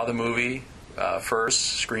saw the movie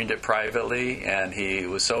first, screened it privately, and he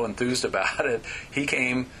was so enthused about it, he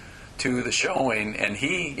came to the showing and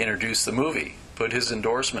he introduced the movie, put his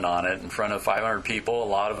endorsement on it in front of 500 people, a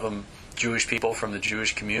lot of them Jewish people from the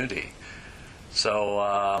Jewish community.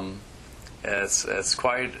 So it's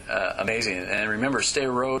quite amazing. And remember,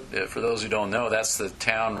 Sderot, for those who don't know, that's the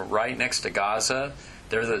town right next to Gaza.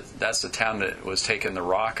 That's the town that was taking the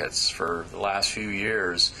rockets for the last few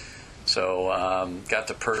years. So got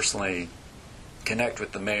to personally connect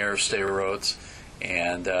with the mayor of Sderot,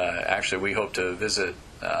 and actually we hope to visit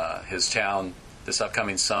his town this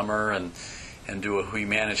upcoming summer and do a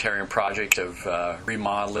humanitarian project of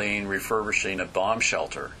remodeling, refurbishing a bomb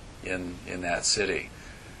shelter in that city.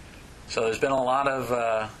 So there's been a lot of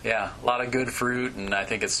good fruit, and I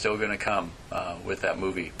think it's still going to come with that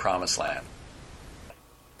movie, Promised Land.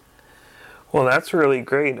 Well, that's really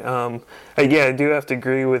great. I do have to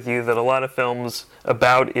agree with you that a lot of films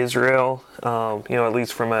about Israel, at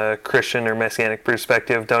least from a Christian or Messianic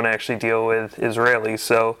perspective, don't actually deal with Israelis.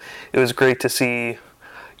 So it was great to see,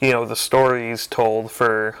 the stories told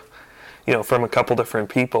from a couple different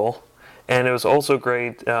people, and it was also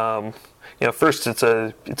great. First, it's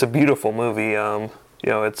a beautiful movie. If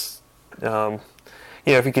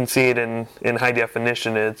you can see it in high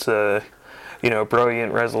definition, it's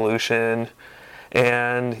brilliant resolution,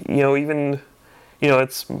 and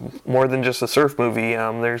it's more than just a surf movie.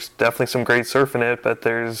 There's definitely some great surf in it, but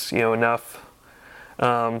there's enough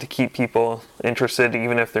to keep people interested,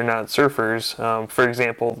 even if they're not surfers. For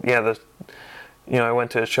example, I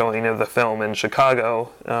went to a showing of the film in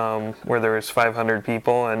Chicago, where there was 500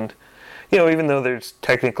 people, and even though there's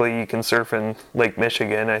technically you can surf in Lake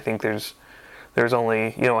Michigan, I think there's there's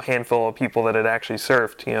only, a handful of people that it actually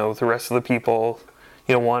served. The rest of the people,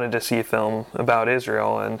 wanted to see a film about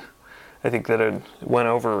Israel, and I think that it went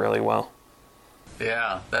over really well.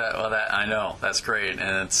 Yeah, that I know. That's great.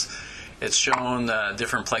 And it's shown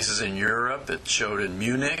different places in Europe. It showed in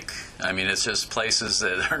Munich. I mean, it's just places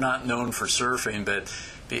that are not known for surfing, but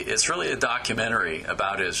it's really a documentary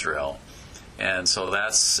about Israel. And so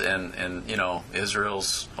that's, and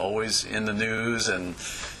Israel's always in the news, and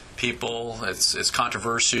people, it's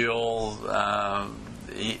controversial.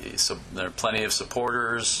 So there are plenty of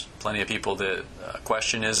supporters, plenty of people that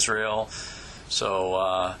question Israel.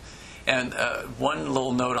 So, and one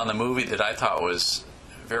little note on the movie that I thought was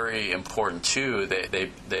very important too.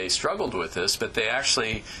 They struggled with this, but they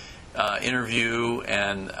actually interview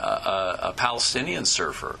a Palestinian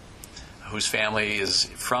surfer whose family is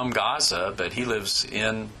from Gaza, but he lives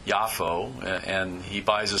in Yaffo, and he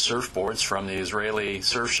buys his surfboards from the Israeli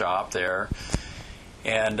surf shop there.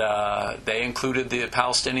 And they included the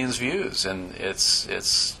Palestinians' views, and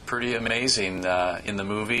it's pretty amazing in the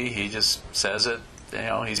movie. He just says it,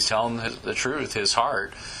 he's telling the truth, his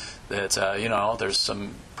heart, that, there's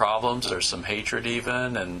some problems, there's some hatred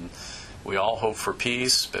even, and we all hope for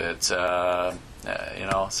peace, but, so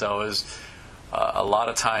it was a lot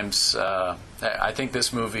of times, I think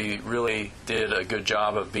this movie really did a good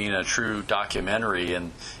job of being a true documentary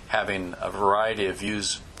and having a variety of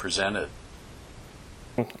views presented.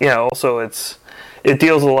 Yeah, also it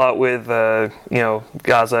deals a lot with Gaza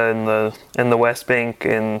and the West Bank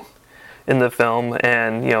in the film,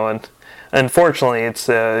 and unfortunately it's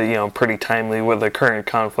pretty timely with the current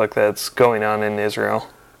conflict that's going on in Israel.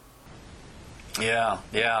 Yeah,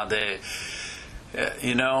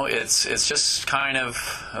 it's just kind of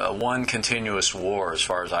one continuous war as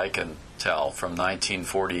far as I can tell from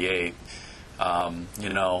 1948.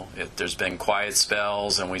 There's been quiet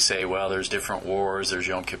spells, and we say, well, there's different wars. There's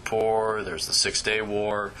Yom Kippur, there's the 6-Day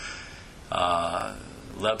War,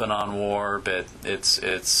 Lebanon War, but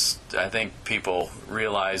it's. I think people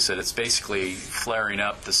realize that it's basically flaring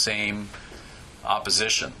up the same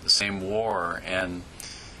opposition, the same war, and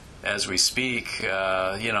as we speak,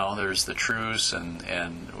 there's the truce,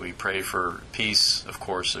 and we pray for peace, of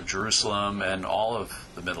course, of Jerusalem and all of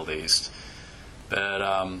the Middle East,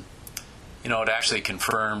 but. It actually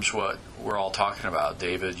confirms what we're all talking about,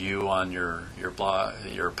 David. You on your blog,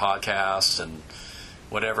 your podcast, and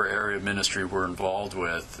whatever area of ministry we're involved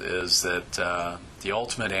with, is that the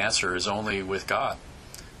ultimate answer is only with God.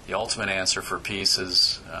 The ultimate answer for peace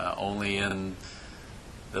is only in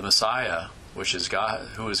the Messiah, which is God,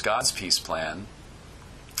 who is God's peace plan.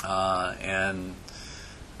 And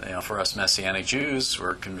for us Messianic Jews,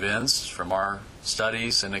 we're convinced from our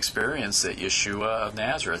studies and experience that Yeshua of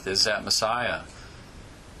Nazareth is that Messiah.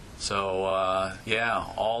 So,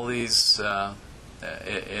 all these,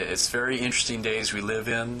 it's very interesting days we live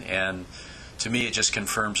in, and to me it just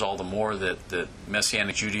confirms all the more that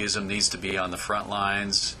Messianic Judaism needs to be on the front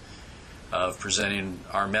lines of presenting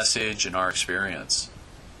our message and our experience.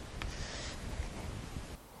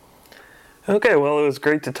 Okay, well, it was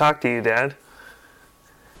great to talk to you, Dad.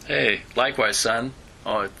 Hey, likewise, son.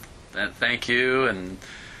 Thank you, and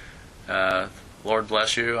Lord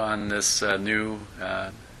bless you on this new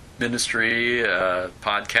ministry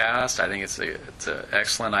podcast. I think it's an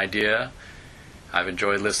excellent idea. I've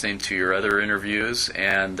enjoyed listening to your other interviews,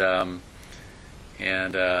 and may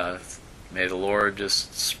the Lord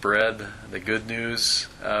just spread the good news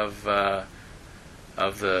of the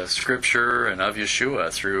Scripture and of Yeshua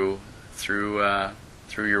through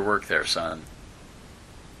your work there, son.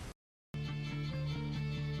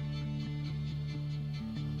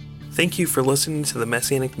 Thank you for listening to the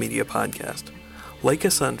Messianic Media Podcast. Like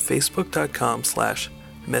us on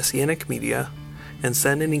Facebook.com/Messianic Media, and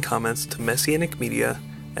send any comments to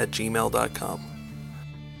messianicmedia@gmail.com.